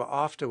what they were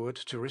afterward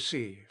to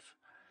receive.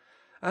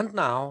 And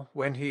now,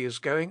 when he is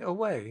going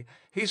away,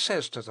 he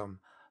says to them,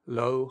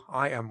 Lo,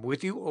 I am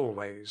with you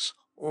always,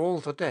 all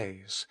the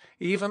days,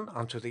 even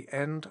unto the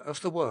end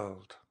of the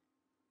world.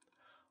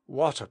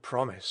 What a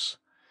promise!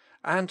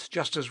 And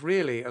just as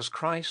really as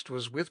Christ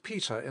was with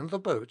Peter in the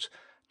boat,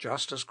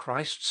 just as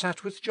Christ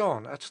sat with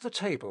John at the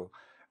table,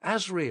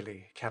 as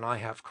really can I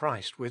have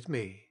Christ with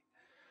me.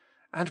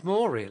 And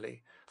more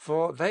really,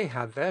 for they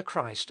had their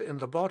Christ in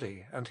the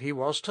body, and he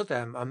was to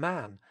them a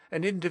man,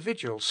 an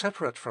individual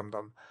separate from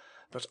them,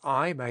 but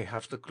I may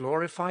have the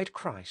glorified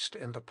Christ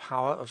in the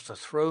power of the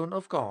throne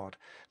of God,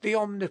 the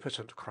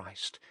omnipotent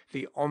Christ,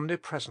 the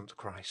omnipresent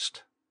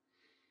Christ.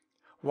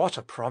 What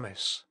a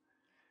promise!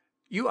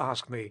 You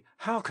ask me,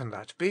 how can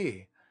that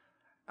be?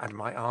 And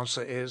my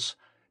answer is,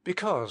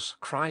 because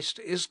Christ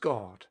is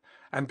God,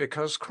 and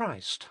because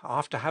Christ,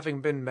 after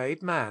having been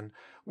made man,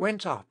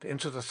 went up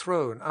into the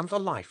throne and the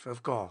life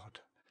of God.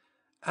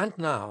 And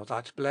now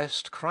that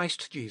blessed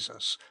Christ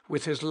Jesus,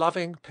 with his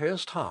loving,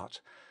 pierced heart,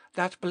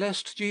 that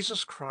blessed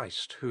Jesus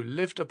Christ who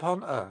lived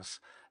upon earth,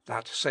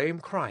 that same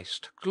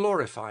Christ,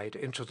 glorified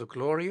into the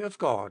glory of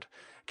God,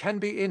 can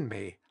be in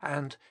me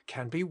and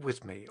can be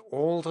with me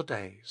all the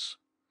days.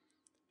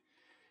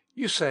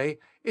 You say,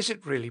 is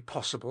it really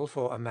possible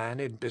for a man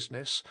in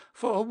business,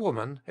 for a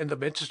woman in the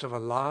midst of a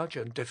large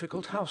and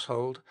difficult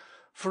household,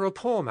 for a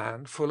poor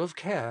man full of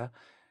care,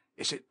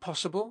 is it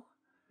possible?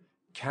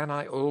 Can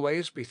I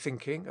always be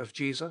thinking of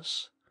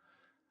Jesus?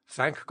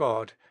 Thank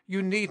God,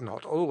 you need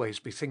not always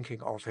be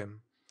thinking of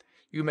him.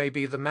 You may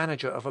be the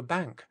manager of a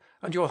bank,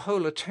 and your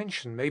whole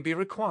attention may be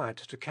required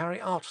to carry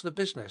out the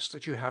business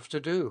that you have to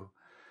do.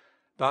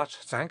 But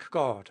thank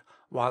God,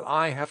 while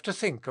I have to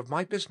think of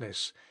my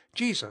business,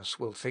 Jesus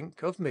will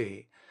think of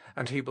me,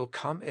 and he will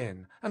come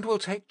in and will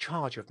take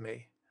charge of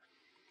me.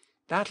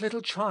 That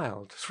little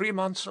child, 3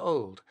 months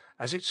old,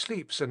 as it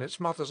sleeps in its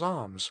mother's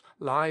arms,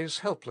 lies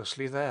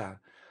helplessly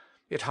there.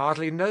 It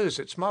hardly knows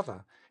its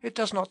mother, it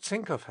does not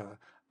think of her,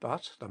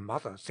 but the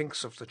mother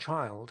thinks of the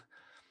child.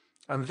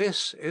 And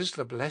this is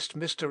the blessed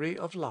mystery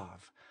of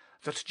love,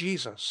 that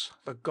Jesus,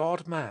 the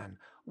God-man,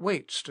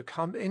 waits to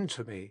come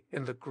into me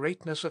in the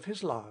greatness of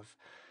his love,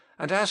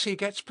 and as he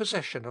gets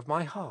possession of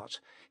my heart,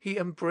 he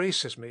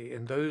embraces me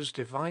in those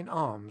divine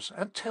arms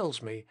and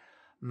tells me,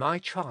 "My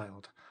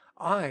child,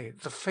 I,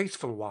 the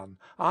faithful one,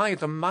 I,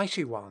 the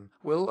mighty one,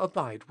 will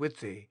abide with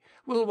thee,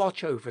 will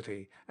watch over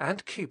thee,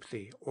 and keep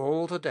thee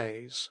all the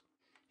days."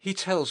 He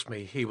tells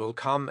me he will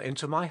come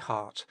into my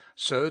heart,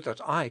 so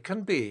that I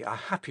can be a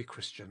happy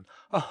Christian,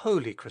 a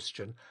holy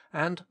Christian,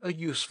 and a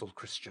useful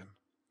Christian.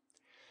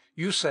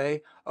 You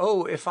say,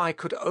 "Oh, if I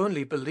could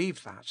only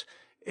believe that,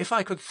 if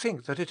I could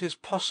think that it is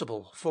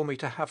possible for me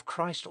to have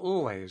Christ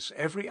always,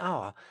 every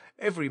hour,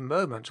 every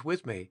moment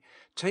with me,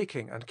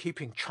 taking and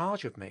keeping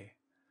charge of me."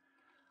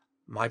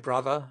 My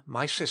brother,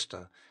 my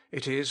sister,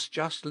 it is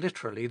just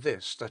literally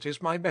this that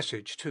is my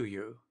message to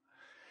you.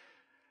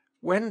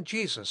 When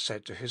Jesus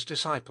said to his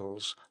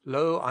disciples,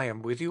 "Lo, I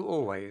am with you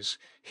always,"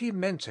 he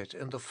meant it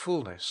in the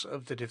fullness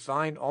of the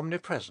divine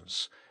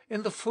omnipresence,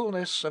 in the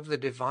fullness of the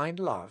divine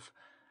love,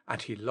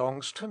 and he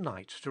longs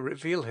tonight to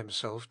reveal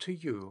himself to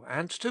you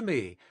and to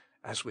me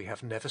as we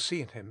have never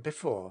seen him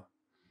before.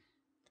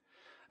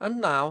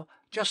 And now,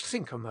 just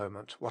think a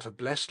moment what a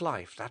blessed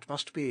life that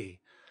must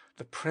be,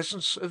 the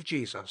presence of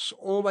Jesus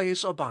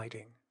always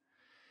abiding.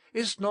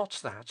 Is not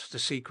that the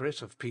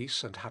secret of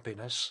peace and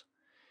happiness?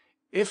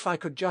 If I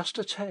could just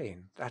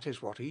attain, that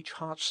is what each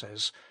heart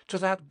says, to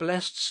that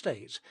blessed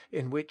state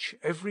in which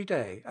every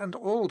day and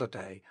all the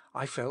day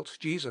I felt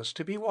Jesus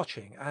to be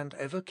watching and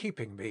ever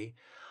keeping me,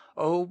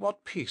 oh,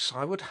 what peace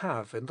I would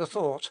have in the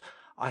thought,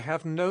 I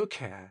have no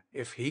care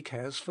if he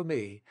cares for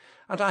me,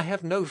 and I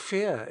have no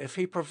fear if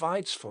he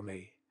provides for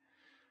me.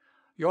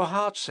 Your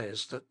heart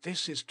says that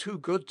this is too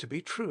good to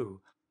be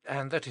true,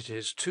 and that it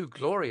is too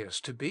glorious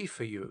to be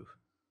for you.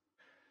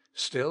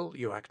 Still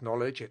you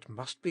acknowledge it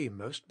must be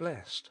most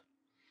blessed.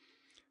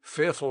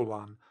 Fearful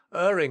one,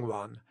 erring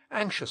one,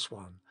 anxious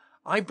one,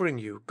 I bring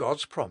you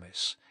God's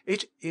promise.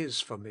 It is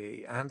for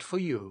me and for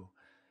you.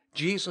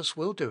 Jesus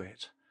will do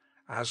it.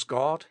 As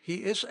God,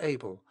 he is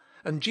able,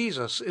 and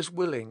Jesus is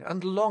willing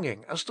and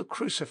longing as the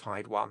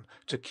crucified one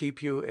to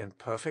keep you in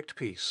perfect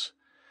peace.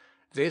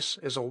 This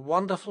is a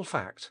wonderful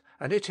fact,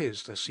 and it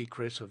is the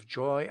secret of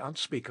joy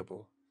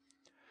unspeakable.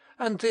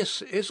 And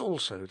this is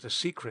also the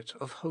secret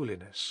of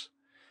holiness.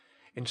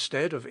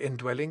 Instead of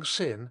indwelling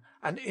sin,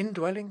 an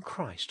indwelling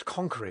Christ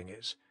conquering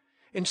it.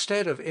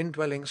 Instead of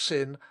indwelling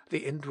sin,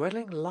 the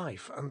indwelling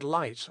life and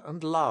light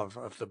and love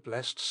of the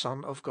blessed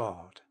Son of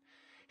God.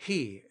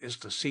 He is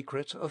the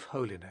secret of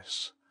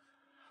holiness.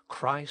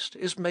 Christ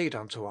is made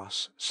unto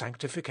us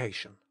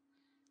sanctification.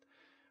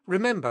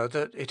 Remember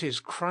that it is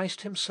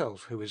Christ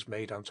himself who is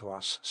made unto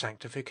us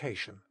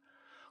sanctification.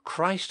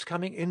 Christ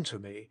coming into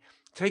me,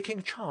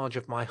 taking charge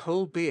of my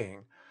whole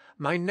being,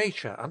 my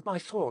nature and my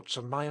thoughts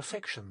and my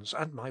affections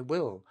and my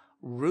will,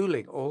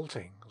 ruling all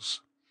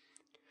things.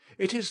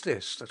 It is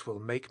this that will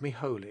make me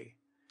holy.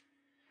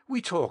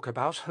 We talk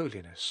about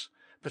holiness,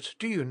 but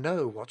do you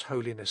know what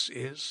holiness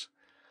is?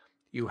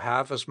 You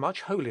have as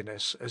much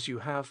holiness as you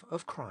have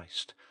of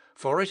Christ,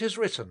 for it is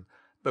written,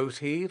 "Both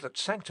he that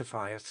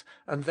sanctifieth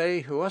and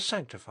they who are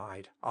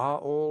sanctified are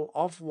all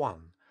of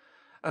one,"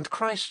 and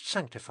Christ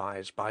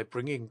sanctifies by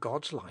bringing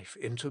God's life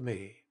into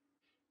me.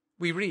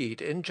 We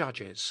read in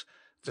Judges,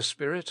 "The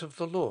Spirit of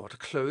the Lord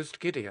clothed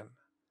Gideon."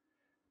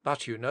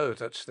 But you know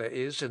that there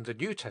is in the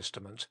New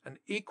Testament an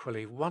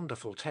equally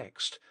wonderful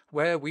text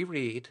where we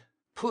read,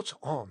 "Put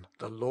on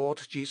the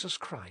Lord Jesus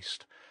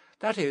Christ,"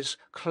 that is,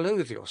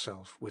 clothe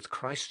yourself with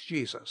Christ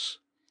Jesus.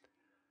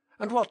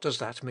 And what does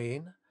that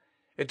mean?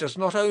 It does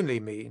not only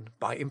mean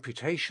by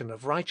imputation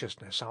of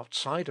righteousness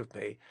outside of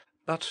me,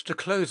 but to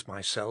clothe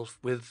myself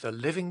with the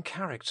living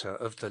character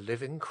of the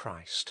living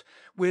Christ,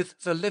 with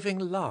the living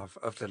love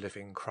of the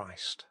living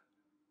Christ.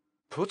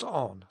 Put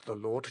on the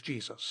Lord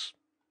Jesus.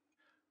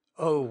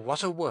 Oh,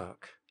 what a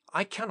work!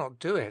 I cannot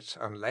do it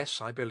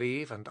unless I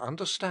believe and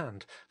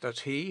understand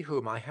that he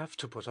whom I have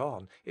to put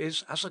on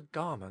is as a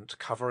garment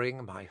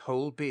covering my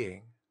whole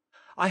being.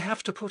 I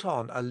have to put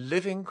on a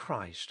living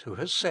Christ who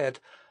has said,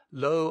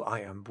 "Lo,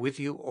 I am with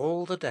you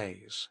all the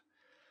days."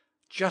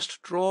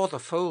 Just draw the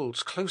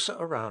folds closer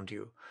around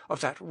you, of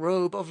that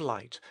robe of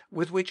light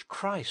with which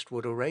Christ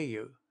would array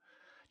you.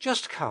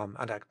 Just come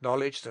and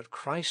acknowledge that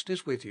Christ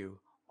is with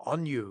you,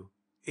 on you,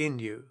 in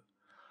you.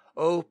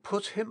 Oh,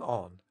 put Him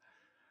on.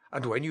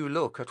 And when you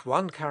look at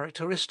one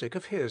characteristic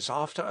of His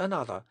after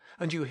another,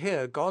 and you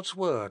hear God's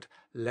word,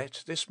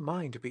 "Let this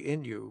mind be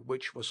in you,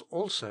 which was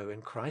also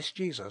in Christ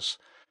Jesus,"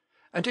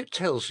 and it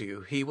tells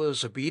you He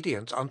was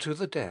obedient unto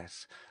the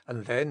death,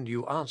 and then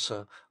you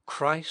answer,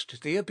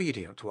 "Christ the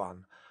obedient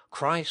one,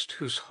 Christ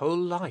whose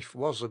whole life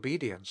was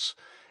obedience,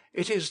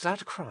 it is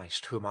that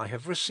Christ whom I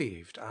have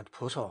received and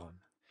put on.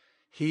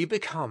 He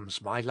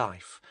becomes my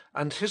life,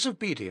 and His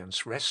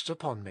obedience rests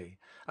upon me,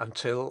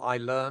 until I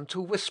learn to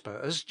whisper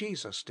as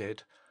Jesus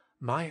did,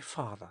 'My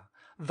Father,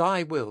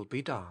 Thy will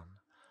be done.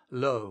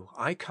 Lo,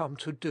 I come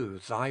to do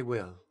Thy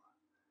will.'"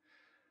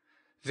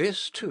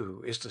 This,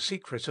 too, is the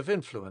secret of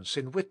influence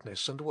in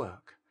witness and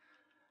work.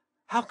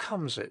 How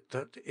comes it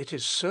that it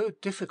is so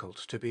difficult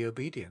to be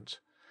obedient?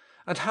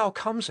 And how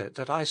comes it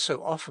that I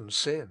so often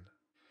sin?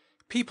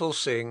 People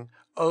sing,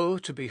 "Oh,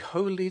 to be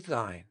wholly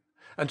Thine,"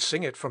 and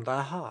sing it from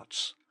their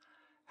hearts.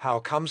 How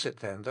comes it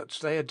then that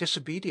they are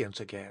disobedient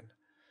again?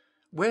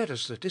 Where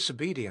does the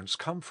disobedience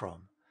come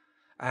from?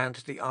 And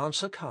the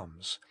answer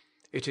comes,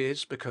 it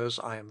is because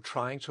I am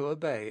trying to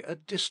obey a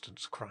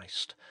distant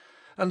Christ,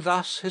 and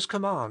thus His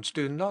commands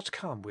do not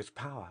come with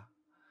power.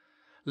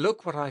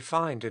 Look what I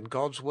find in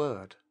God's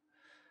word.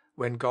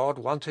 When God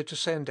wanted to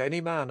send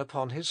any man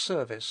upon His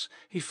service,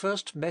 He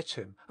first met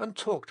him and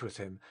talked with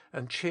him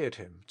and cheered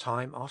him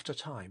time after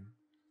time.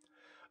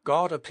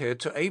 God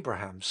appeared to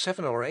Abraham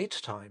 7 or 8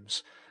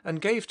 times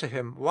and gave to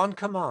him one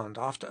command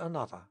after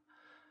another,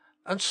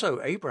 and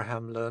so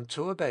Abraham learned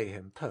to obey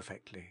Him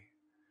perfectly.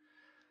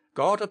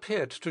 God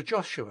appeared to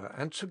Joshua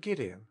and to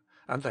Gideon,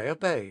 and they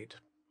obeyed.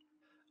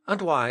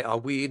 And why are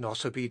we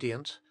not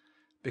obedient?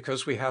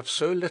 Because we have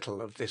so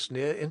little of this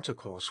near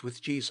intercourse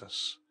with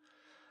Jesus.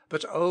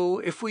 But oh,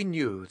 if we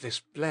knew this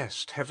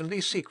blessed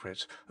heavenly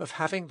secret of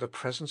having the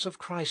presence of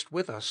Christ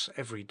with us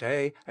every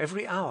day,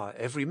 every hour,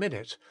 every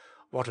minute,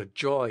 what a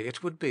joy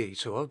it would be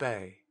to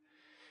obey.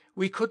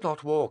 We could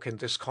not walk in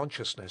this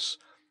consciousness,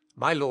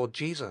 "My Lord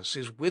Jesus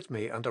is with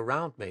me and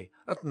around me,"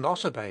 and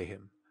not obey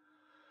Him.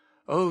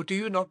 Oh, do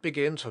you not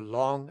begin to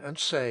long and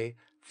say,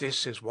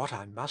 "This is what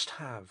I must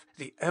have,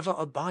 the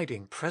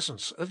ever-abiding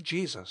presence of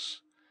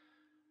Jesus"?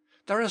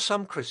 There are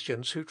some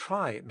Christians who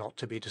try not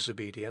to be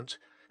disobedient,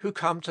 who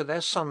come to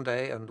their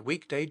Sunday and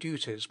weekday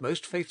duties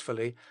most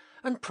faithfully,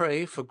 and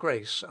pray for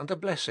grace and a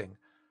blessing,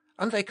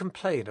 and they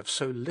complain of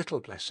so little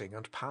blessing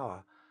and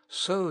power,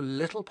 so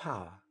little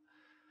power.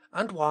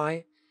 And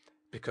why?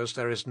 Because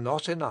there is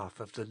not enough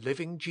of the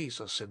living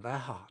Jesus in their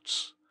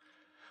hearts.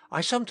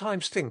 I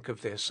sometimes think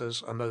of this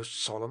as a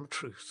most solemn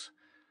truth.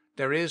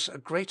 There is a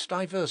great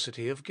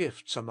diversity of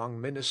gifts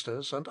among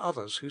ministers and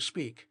others who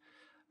speak,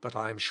 but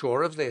I am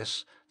sure of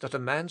this, that a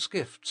man's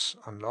gifts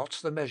are not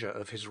the measure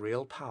of his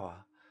real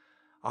power.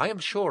 I am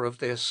sure of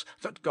this,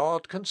 that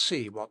God can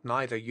see what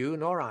neither you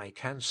nor I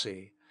can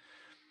see.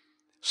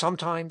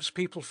 Sometimes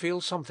people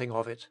feel something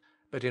of it,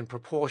 but in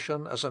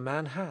proportion as a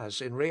man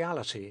has in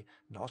reality,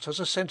 not as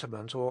a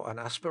sentiment or an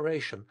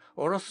aspiration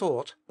or a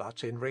thought,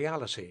 but in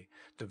reality,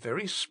 the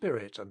very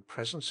Spirit and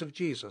presence of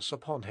Jesus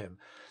upon him,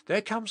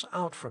 there comes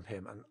out from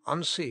him an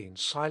unseen,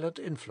 silent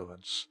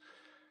influence.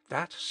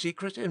 That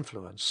secret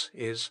influence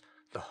is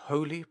the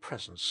holy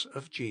presence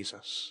of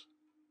Jesus.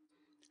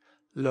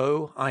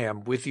 Lo, I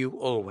am with you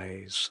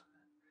always.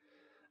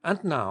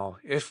 And now,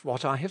 if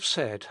what I have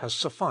said has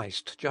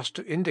sufficed just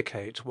to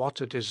indicate what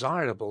a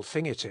desirable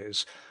thing it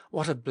is,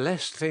 what a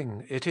blessed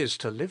thing it is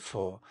to live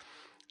for,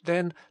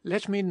 then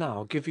let me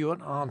now give you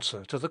an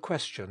answer to the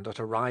question that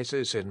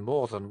arises in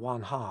more than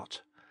one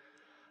heart.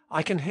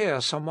 I can hear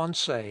someone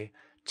say,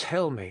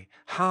 "Tell me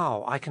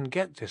how I can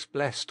get this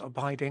blessed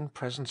abiding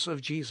presence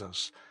of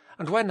Jesus,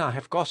 and when I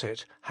have got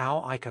it,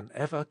 how I can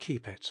ever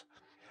keep it.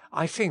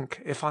 I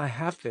think if I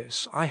have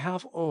this, I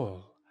have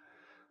all.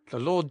 The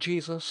Lord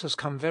Jesus has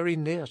come very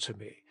near to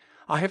me.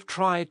 I have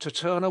tried to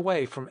turn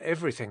away from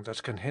everything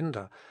that can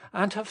hinder,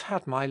 and have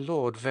had my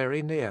Lord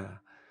very near.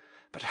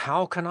 But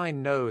how can I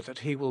know that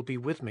He will be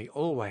with me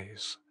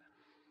always?"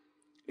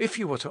 If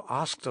you were to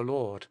ask the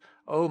Lord,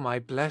 "O my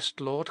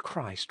blessed Lord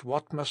Christ,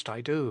 what must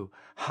I do?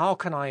 How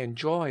can I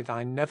enjoy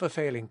Thy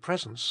never-failing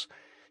presence?"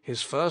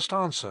 His first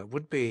answer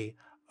would be,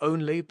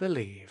 "Only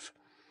believe."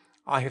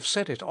 I have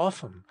said it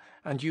often,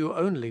 and you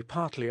only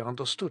partly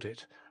understood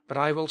it, but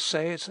I will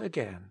say it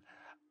again.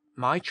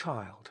 My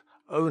child,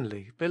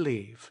 only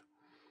believe.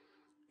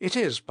 It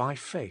is by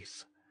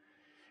faith.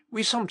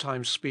 We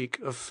sometimes speak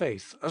of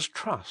faith as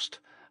trust,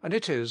 and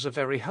it is a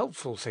very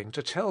helpful thing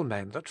to tell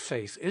men that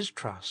faith is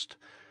trust.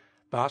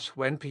 But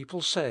when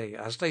people say,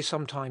 as they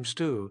sometimes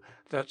do,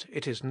 that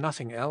it is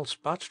nothing else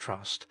but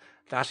trust,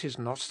 that is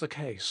not the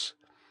case.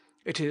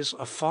 It is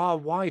a far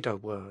wider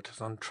word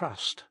than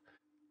trust.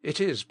 It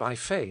is by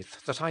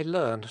faith that I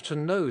learn to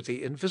know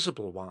the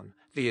invisible one,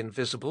 the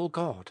invisible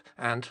God,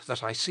 and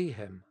that I see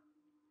Him.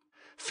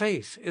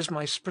 Faith is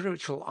my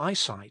spiritual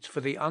eyesight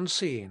for the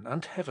unseen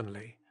and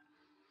heavenly.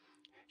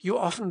 You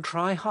often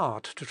try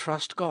hard to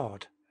trust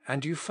God,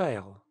 and you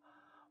fail.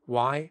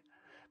 Why?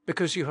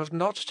 Because you have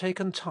not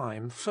taken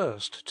time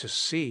first to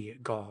see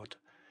God.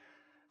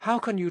 How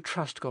can you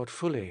trust God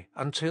fully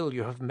until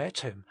you have met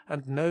Him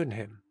and known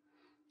Him?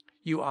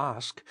 You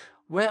ask,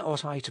 where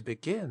ought I to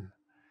begin?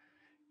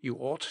 You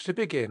ought to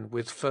begin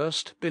with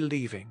first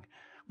believing,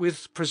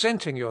 with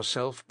presenting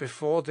yourself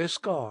before this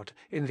God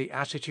in the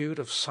attitude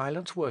of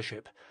silent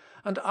worship,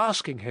 and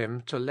asking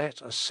Him to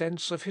let a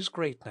sense of His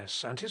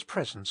greatness and His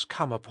presence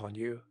come upon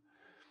you.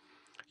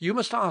 You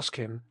must ask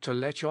Him to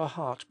let your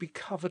heart be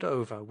covered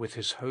over with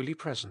His holy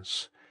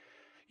presence.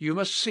 You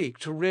must seek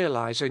to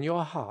realize in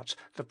your heart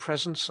the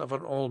presence of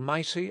an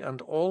almighty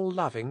and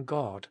all-loving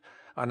God,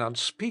 an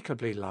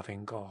unspeakably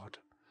loving God.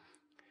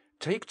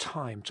 Take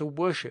time to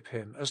worship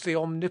Him as the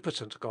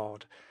omnipotent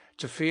God,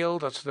 to feel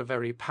that the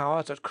very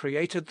power that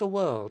created the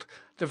world,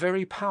 the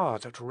very power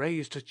that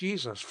raised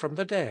Jesus from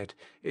the dead,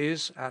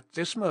 is at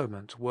this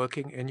moment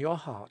working in your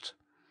heart.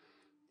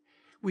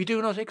 We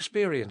do not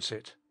experience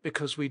it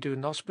because we do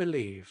not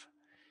believe.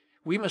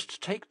 We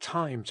must take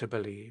time to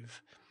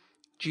believe.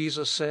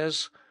 Jesus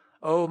says,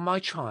 "O my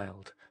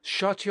child,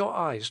 shut your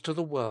eyes to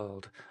the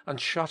world, and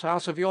shut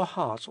out of your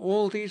heart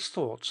all these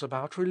thoughts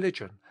about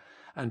religion,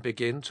 and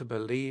begin to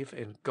believe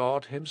in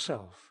God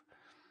Himself."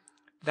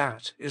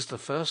 That is the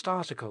first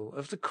article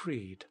of the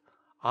Creed.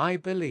 I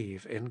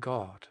believe in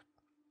God.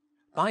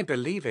 By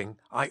believing,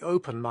 I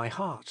open my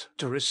heart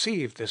to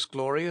receive this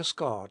glorious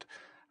God,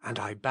 and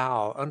I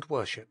bow and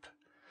worship.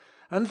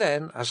 And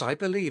then, as I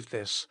believe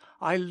this,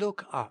 I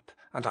look up,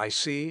 and I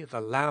see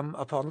the Lamb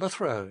upon the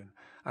throne,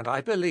 and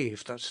I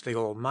believe that the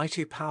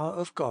almighty power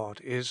of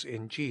God is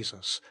in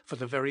Jesus for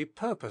the very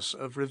purpose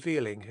of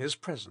revealing His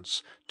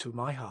presence to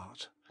my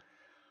heart.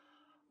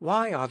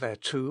 Why are there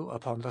two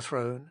upon the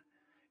throne?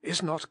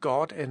 Is not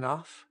God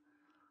enough?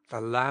 The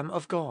Lamb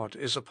of God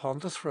is upon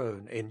the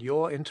throne in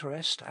your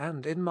interest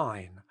and in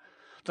mine.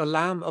 The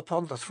Lamb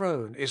upon the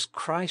throne is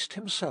Christ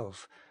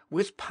Himself,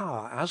 with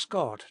power as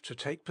God to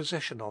take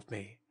possession of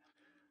me.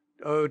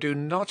 Oh, do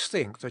not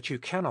think that you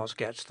cannot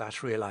get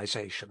that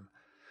realization.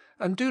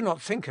 And do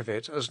not think of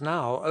it as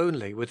now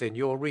only within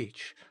your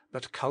reach,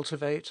 but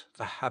cultivate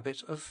the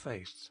habit of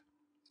faith.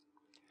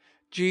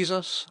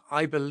 Jesus,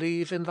 I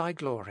believe in Thy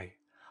glory.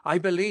 I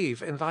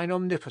believe in Thine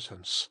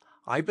omnipotence.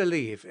 I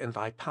believe in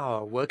Thy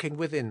power working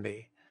within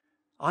me.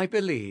 I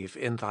believe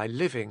in Thy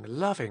living,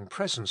 loving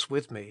presence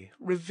with me,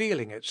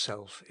 revealing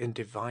itself in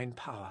divine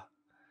power.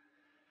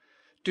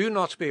 Do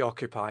not be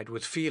occupied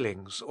with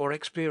feelings or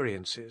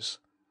experiences.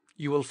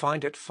 You will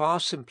find it far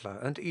simpler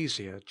and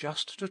easier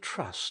just to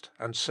trust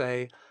and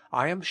say,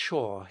 I am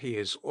sure He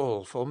is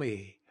all for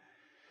me.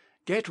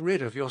 Get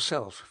rid of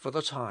yourself for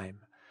the time.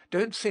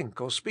 Don't think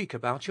or speak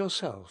about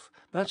yourself,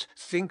 but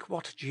think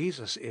what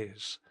Jesus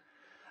is.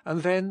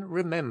 And then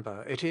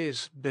remember it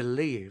is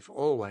believe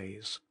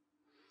always.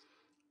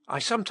 I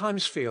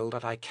sometimes feel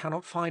that I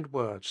cannot find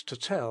words to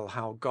tell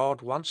how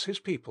God wants His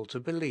people to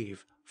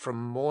believe from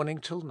morning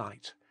till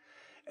night.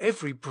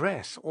 Every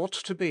breath ought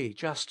to be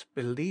just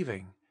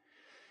believing.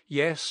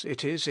 Yes,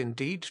 it is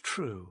indeed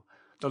true.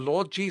 The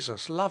Lord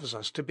Jesus loves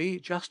us to be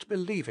just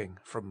believing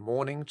from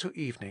morning to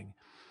evening,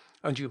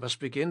 and you must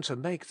begin to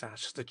make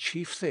that the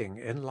chief thing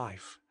in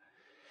life.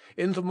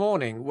 In the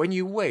morning, when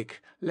you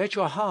wake, let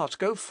your heart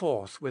go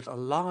forth with a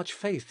large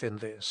faith in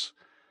this.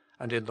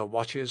 And in the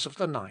watches of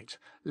the night,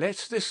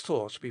 let this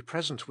thought be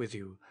present with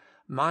you.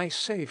 My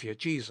Saviour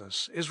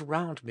Jesus is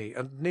round me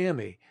and near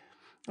me.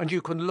 And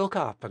you can look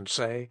up and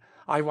say,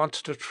 I want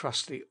to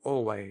trust Thee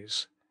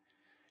always.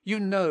 You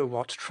know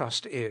what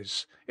trust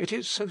is. It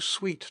is so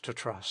sweet to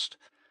trust.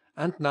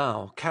 And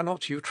now,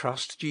 cannot you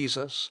trust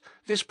Jesus,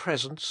 this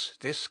presence,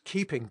 this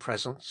keeping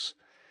presence?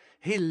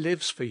 He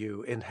lives for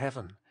you in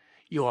heaven.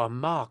 You are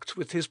marked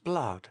with His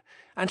blood,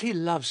 and He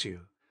loves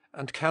you.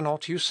 And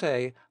cannot you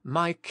say,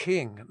 my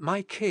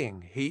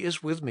King, He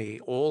is with me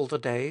all the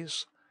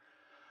days?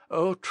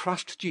 Oh,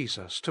 trust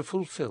Jesus to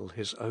fulfill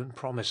His own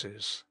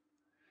promises.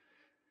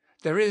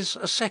 There is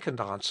a second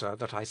answer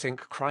that I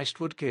think Christ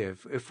would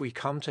give if we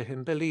come to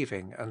Him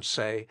believing and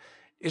say,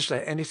 Is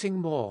there anything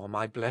more,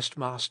 my blessed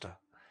Master?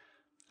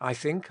 I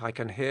think I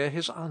can hear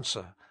His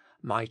answer,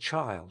 My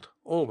child,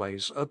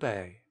 always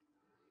obey.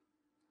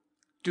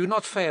 Do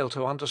not fail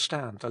to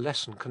understand the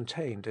lesson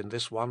contained in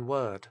this one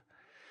word.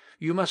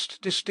 You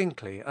must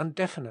distinctly and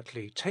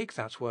definitely take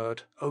that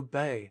word,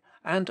 obey,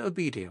 and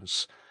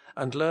obedience,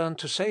 and learn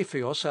to say for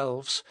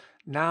yourselves,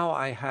 now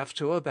I have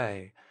to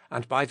obey,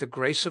 and by the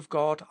grace of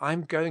God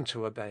I'm going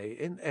to obey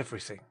in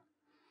everything.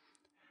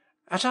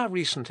 At our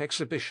recent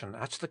exhibition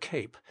at the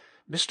Cape,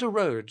 Mr.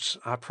 Rhodes,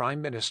 our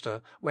Prime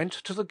Minister, went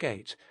to the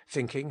gate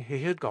thinking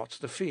he had got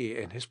the fee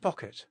in his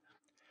pocket.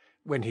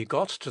 When he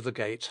got to the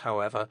gate,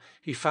 however,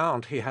 he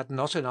found he had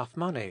not enough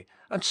money,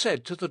 and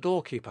said to the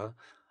doorkeeper,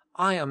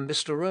 I am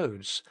Mr.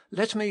 Rhodes,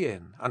 let me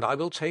in, and I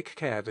will take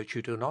care that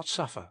you do not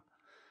suffer.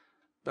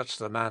 But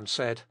the man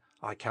said,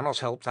 "I cannot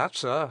help that,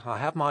 sir, I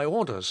have my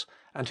orders,"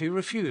 and he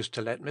refused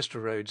to let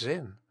Mr. Rhodes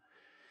in.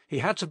 He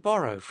had to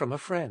borrow from a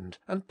friend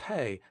and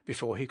pay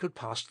before he could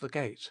pass the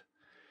gate.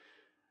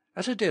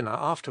 At a dinner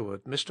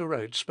afterward Mr.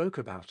 Rhodes spoke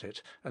about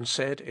it, and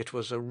said it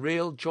was a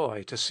real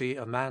joy to see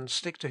a man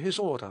stick to his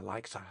order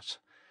like that.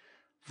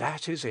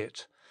 That is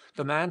it.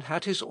 The man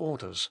had his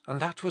orders, and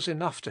that was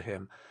enough to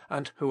him,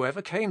 and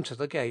whoever came to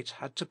the gate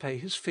had to pay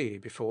his fee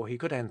before he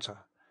could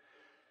enter.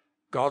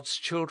 God's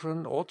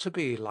children ought to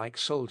be like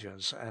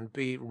soldiers, and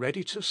be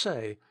ready to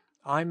say,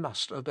 "I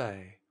must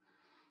obey."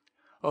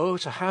 Oh,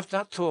 to have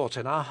that thought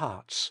in our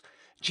hearts,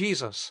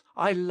 "Jesus,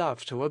 I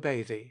love to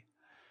obey Thee."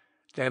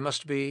 There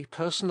must be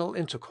personal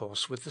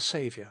intercourse with the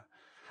Saviour,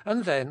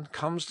 and then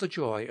comes the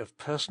joy of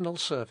personal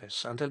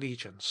service and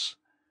allegiance.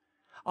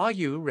 Are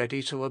you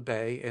ready to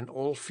obey in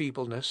all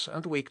feebleness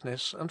and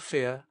weakness and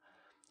fear?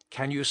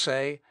 Can you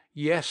say,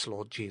 "Yes,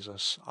 Lord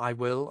Jesus, I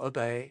will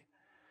obey"?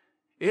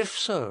 If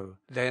so,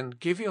 then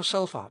give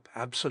yourself up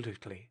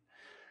absolutely.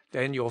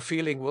 Then your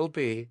feeling will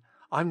be,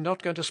 "I'm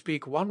not going to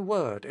speak one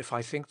word if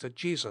I think that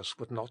Jesus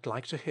would not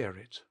like to hear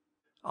it.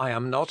 I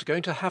am not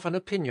going to have an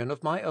opinion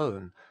of my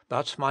own,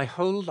 but my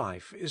whole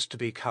life is to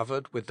be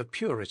covered with the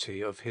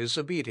purity of His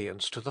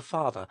obedience to the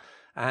Father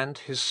and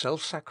His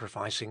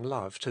self-sacrificing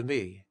love to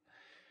me.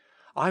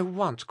 I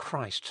want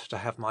Christ to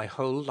have my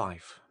whole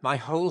life, my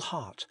whole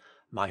heart,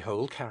 my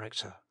whole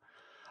character.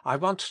 I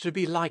want to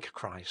be like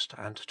Christ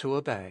and to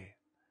obey."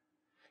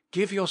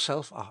 Give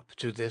yourself up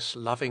to this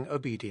loving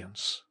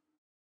obedience.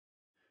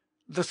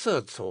 The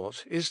third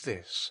thought is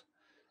this: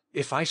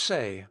 if I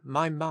say,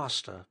 "My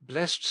Master,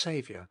 blessed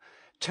Saviour,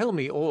 tell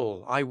me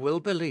all, I will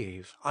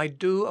believe, I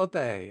do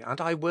obey,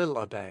 and I will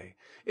obey.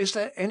 Is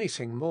there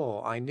anything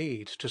more I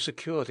need to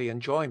secure the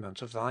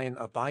enjoyment of Thine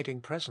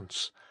abiding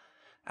presence?"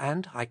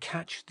 And I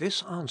catch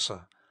this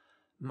answer: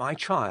 "My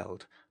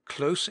child,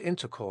 close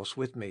intercourse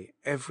with me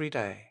every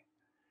day."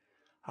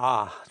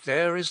 Ah,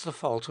 there is the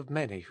fault of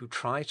many who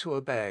try to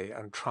obey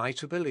and try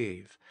to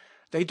believe.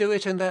 They do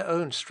it in their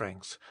own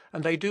strength,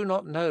 and they do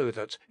not know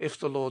that if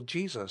the Lord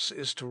Jesus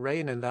is to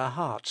reign in their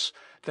hearts,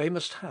 they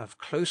must have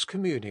close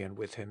communion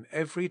with Him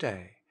every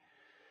day.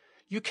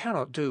 You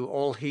cannot do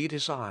all He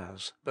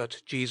desires,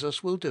 but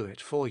Jesus will do it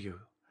for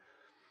you.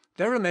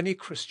 There are many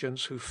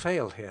Christians who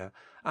fail here,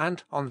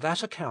 and on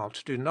that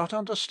account do not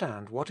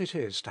understand what it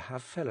is to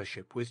have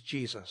fellowship with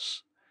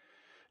Jesus.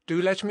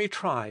 Do let me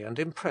try and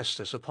impress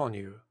this upon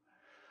you.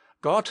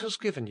 God has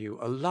given you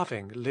a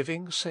loving,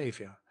 living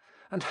Saviour,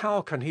 and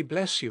how can He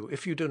bless you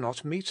if you do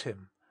not meet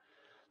Him?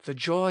 The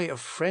joy of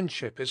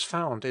friendship is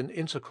found in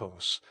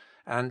intercourse,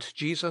 and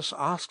Jesus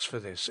asks for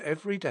this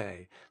every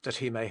day, that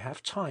He may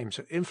have time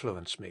to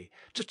influence me,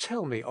 to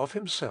tell me of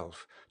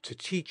Himself, to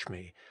teach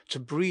me, to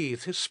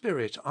breathe His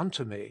Spirit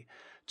unto me,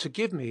 to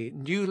give me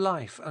new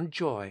life and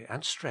joy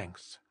and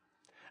strength.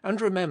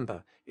 And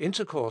remember,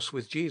 intercourse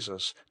with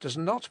Jesus does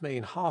not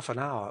mean half an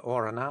hour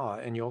or an hour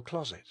in your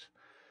closet.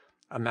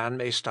 A man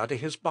may study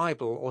his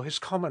Bible or his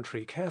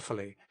commentary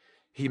carefully.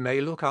 He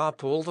may look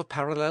up all the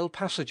parallel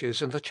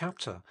passages in the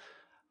chapter.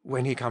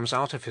 When he comes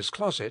out of his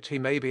closet, he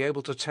may be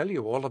able to tell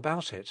you all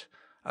about it,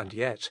 and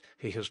yet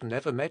he has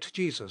never met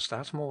Jesus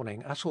that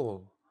morning at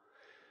all.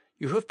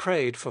 You have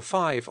prayed for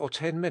 5 or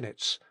 10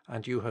 minutes,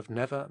 and you have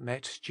never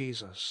met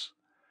Jesus.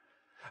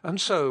 And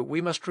so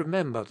we must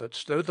remember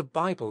that though the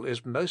Bible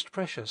is most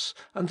precious,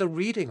 and the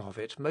reading of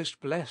it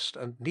most blessed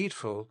and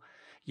needful,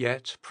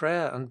 yet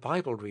prayer and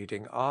Bible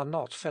reading are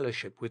not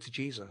fellowship with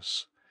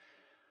Jesus.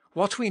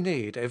 What we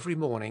need every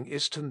morning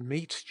is to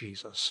meet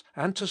Jesus,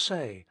 and to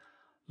say,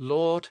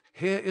 "Lord,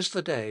 here is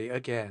the day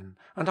again,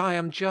 and I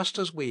am just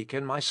as weak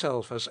in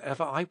myself as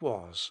ever I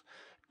was.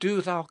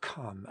 Do Thou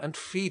come and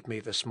feed me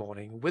this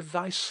morning with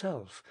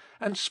Thyself,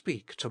 and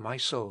speak to my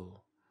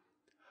soul."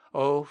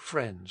 Oh,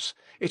 friends,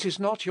 it is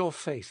not your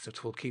faith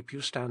that will keep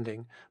you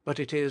standing, but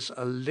it is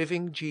a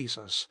living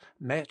Jesus,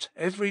 met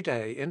every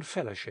day in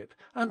fellowship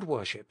and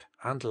worship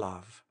and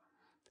love.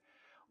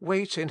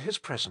 Wait in His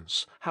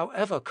presence,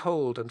 however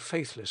cold and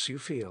faithless you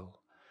feel.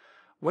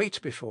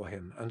 Wait before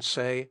Him and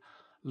say,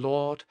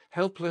 "Lord,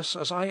 helpless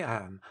as I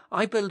am,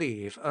 I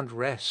believe and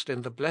rest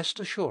in the blessed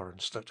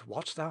assurance that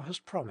what Thou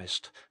hast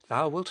promised,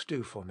 Thou wilt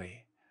do for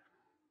me."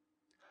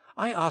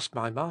 I asked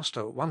my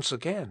Master once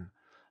again,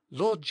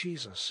 "Lord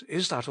Jesus,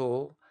 is that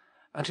all?"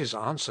 And His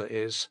answer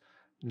is,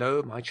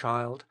 "No, my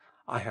child,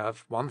 I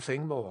have one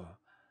thing more.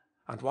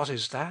 And what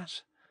is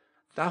that?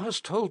 Thou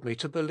hast told me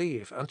to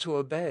believe and to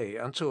obey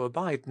and to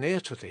abide near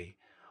to Thee.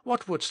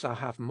 What wouldst Thou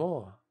have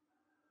more?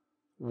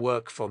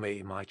 Work for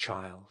me, my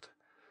child.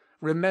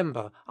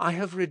 Remember, I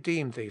have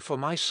redeemed thee for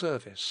my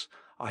service.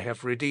 I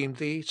have redeemed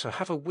thee to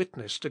have a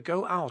witness to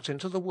go out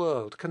into the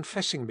world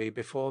confessing me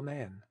before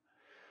men.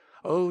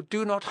 Oh,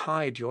 do not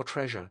hide your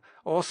treasure,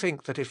 or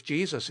think that if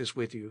Jesus is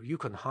with you, you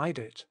can hide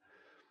it.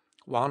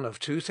 One of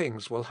 2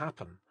 things will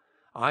happen.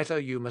 Either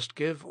you must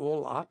give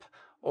all up,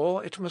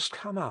 or it must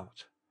come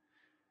out.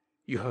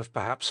 You have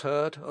perhaps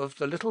heard of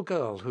the little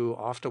girl who,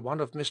 after one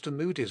of Mr.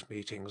 Moody's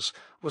meetings,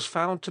 was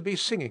found to be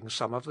singing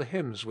some of the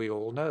hymns we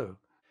all know.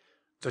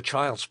 The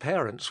child's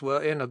parents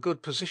were in a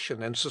good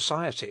position in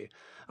society,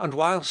 and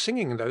while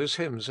singing those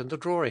hymns in the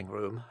drawing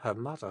room, her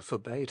mother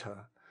forbade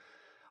her.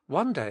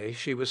 One day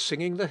she was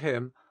singing the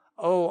hymn,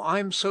 "Oh,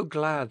 I'm so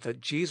glad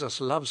that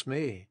Jesus loves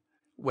me,"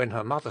 when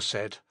her mother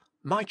said,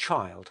 "My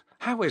child,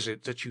 how is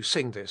it that you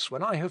sing this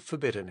when I have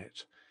forbidden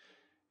it?"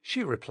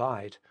 She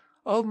replied,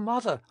 "Oh,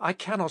 mother, I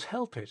cannot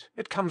help it.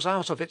 It comes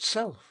out of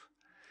itself."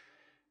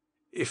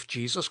 If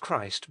Jesus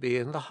Christ be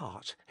in the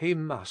heart, He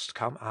must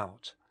come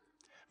out.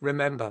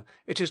 Remember,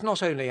 it is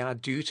not only our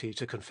duty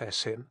to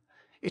confess Him.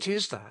 It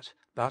is that,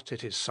 but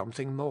it is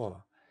something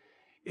more.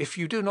 If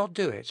you do not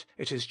do it,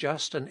 it is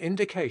just an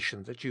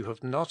indication that you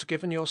have not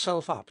given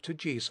yourself up to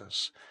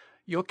Jesus,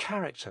 your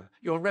character,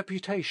 your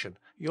reputation,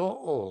 your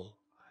all.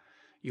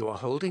 You are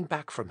holding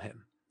back from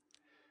Him.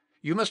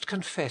 You must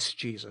confess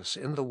Jesus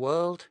in the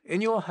world,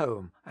 in your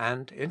home,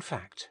 and, in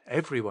fact,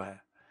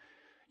 everywhere.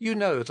 You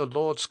know the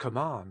Lord's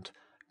command,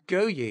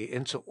 "Go ye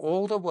into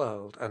all the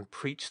world and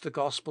preach the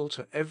gospel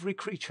to every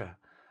creature,"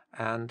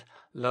 and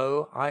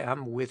 "Lo, I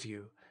am with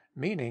you,"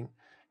 meaning,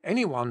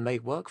 anyone may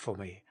work for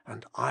me,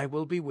 and I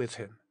will be with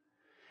him.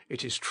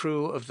 It is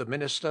true of the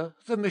minister,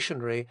 the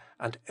missionary,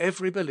 and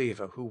every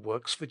believer who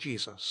works for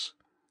Jesus.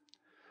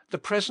 The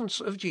presence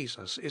of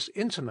Jesus is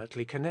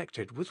intimately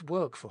connected with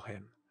work for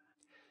Him.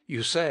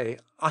 You say,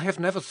 "I have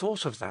never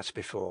thought of that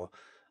before.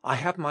 I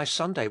have my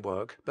Sunday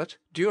work, but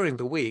during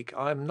the week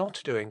I am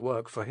not doing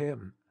work for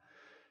Him."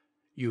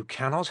 You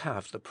cannot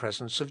have the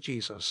presence of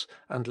Jesus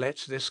and let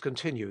this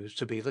continue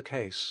to be the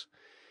case.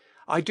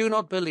 I do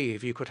not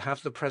believe you could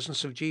have the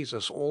presence of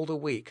Jesus all the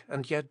week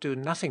and yet do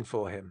nothing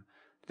for Him.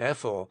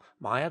 Therefore,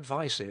 my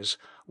advice is,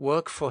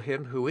 work for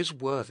Him who is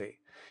worthy.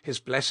 His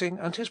blessing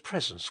and His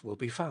presence will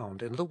be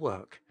found in the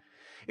work.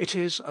 It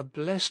is a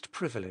blessed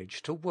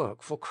privilege to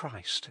work for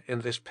Christ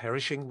in this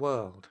perishing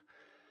world.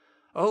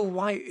 Oh,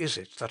 why is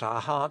it that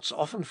our hearts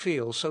often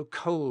feel so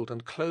cold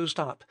and closed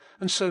up,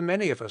 and so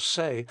many of us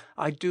say,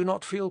 "I do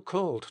not feel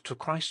called to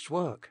Christ's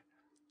work"?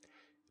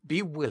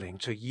 Be willing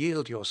to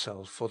yield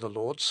yourself for the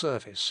Lord's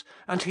service,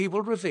 and He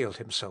will reveal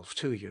Himself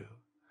to you.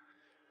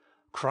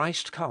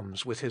 Christ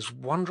comes with His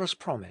wondrous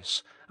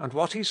promise, and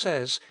what He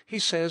says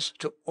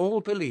to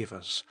all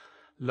believers,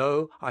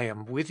 "Lo, I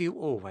am with you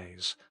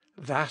always.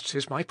 That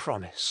is my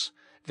promise.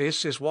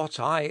 This is what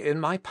I in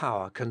my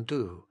power can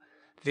do.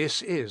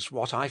 This is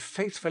what I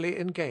faithfully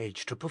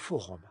engage to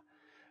perform.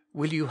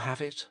 Will you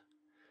have it?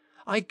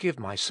 I give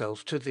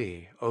myself to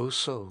thee, O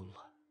soul."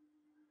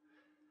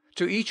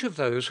 To each of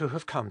those who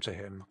have come to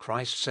Him,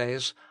 Christ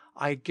says,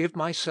 "I give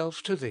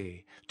myself to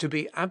thee, to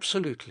be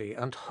absolutely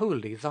and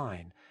wholly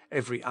thine,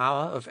 every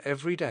hour of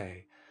every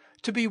day,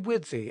 to be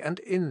with thee and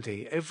in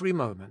thee every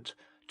moment,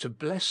 to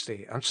bless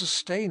thee and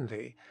sustain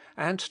thee,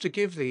 and to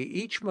give thee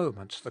each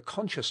moment the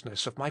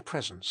consciousness of my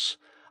presence.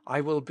 I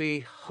will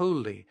be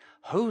wholly,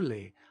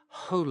 wholly,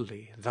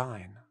 wholly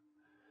thine."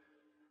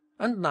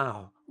 And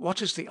now,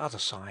 what is the other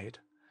side?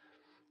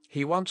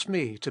 He wants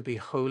me to be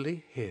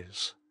wholly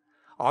His.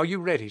 Are you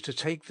ready to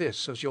take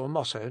this as your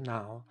motto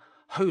now,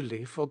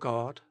 wholly for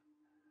God?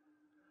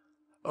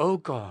 O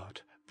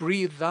God,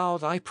 breathe Thou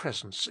Thy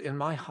presence in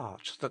my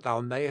heart, that Thou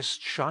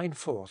mayest shine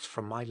forth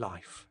from my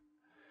life.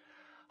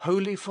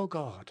 Wholly for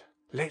God,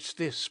 let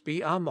this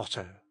be our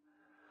motto.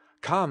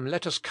 Come,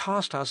 let us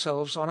cast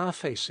ourselves on our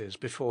faces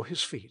before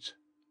His feet.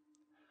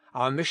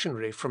 Our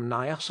missionary from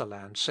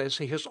Nyasaland says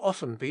he has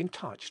often been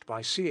touched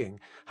by seeing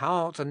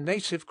how the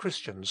native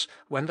Christians,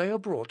 when they are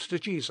brought to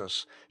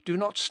Jesus, do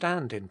not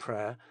stand in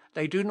prayer,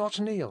 they do not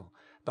kneel,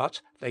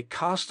 but they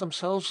cast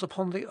themselves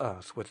upon the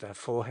earth with their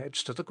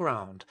foreheads to the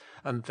ground,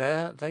 and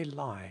there they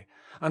lie,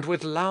 and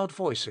with loud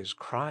voices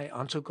cry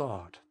unto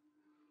God.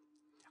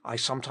 I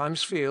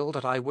sometimes feel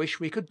that I wish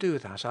we could do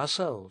that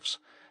ourselves,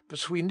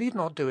 but we need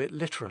not do it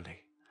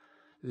literally.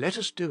 Let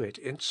us do it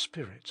in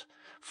spirit,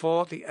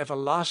 for the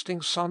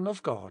everlasting Son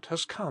of God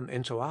has come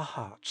into our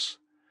hearts.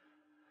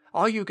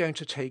 Are you going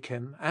to take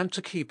Him and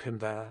to keep Him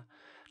there,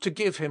 to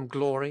give Him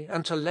glory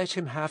and to let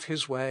Him have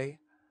His way?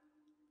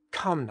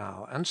 Come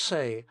now and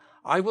say,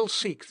 "I will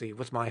seek Thee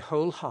with my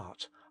whole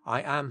heart.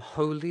 I am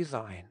wholly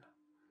Thine."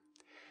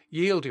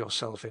 Yield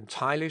yourself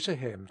entirely to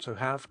Him to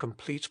have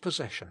complete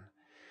possession.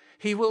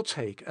 He will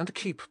take and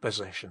keep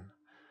possession.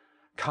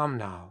 Come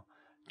now.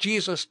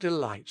 Jesus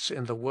delights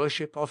in the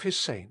worship of His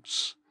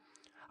saints.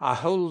 Our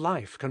whole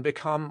life can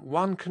become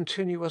one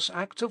continuous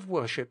act of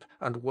worship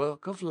and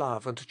work of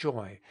love and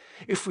joy,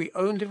 if we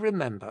only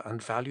remember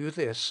and value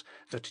this,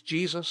 that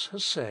Jesus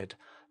has said,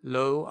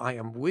 "Lo, I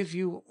am with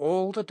you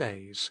all the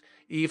days,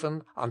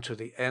 even unto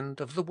the end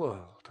of the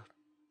world."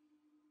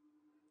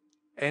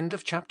 End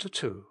of chapter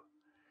 2.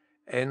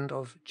 End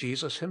of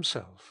Jesus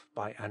Himself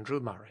by Andrew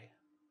Murray.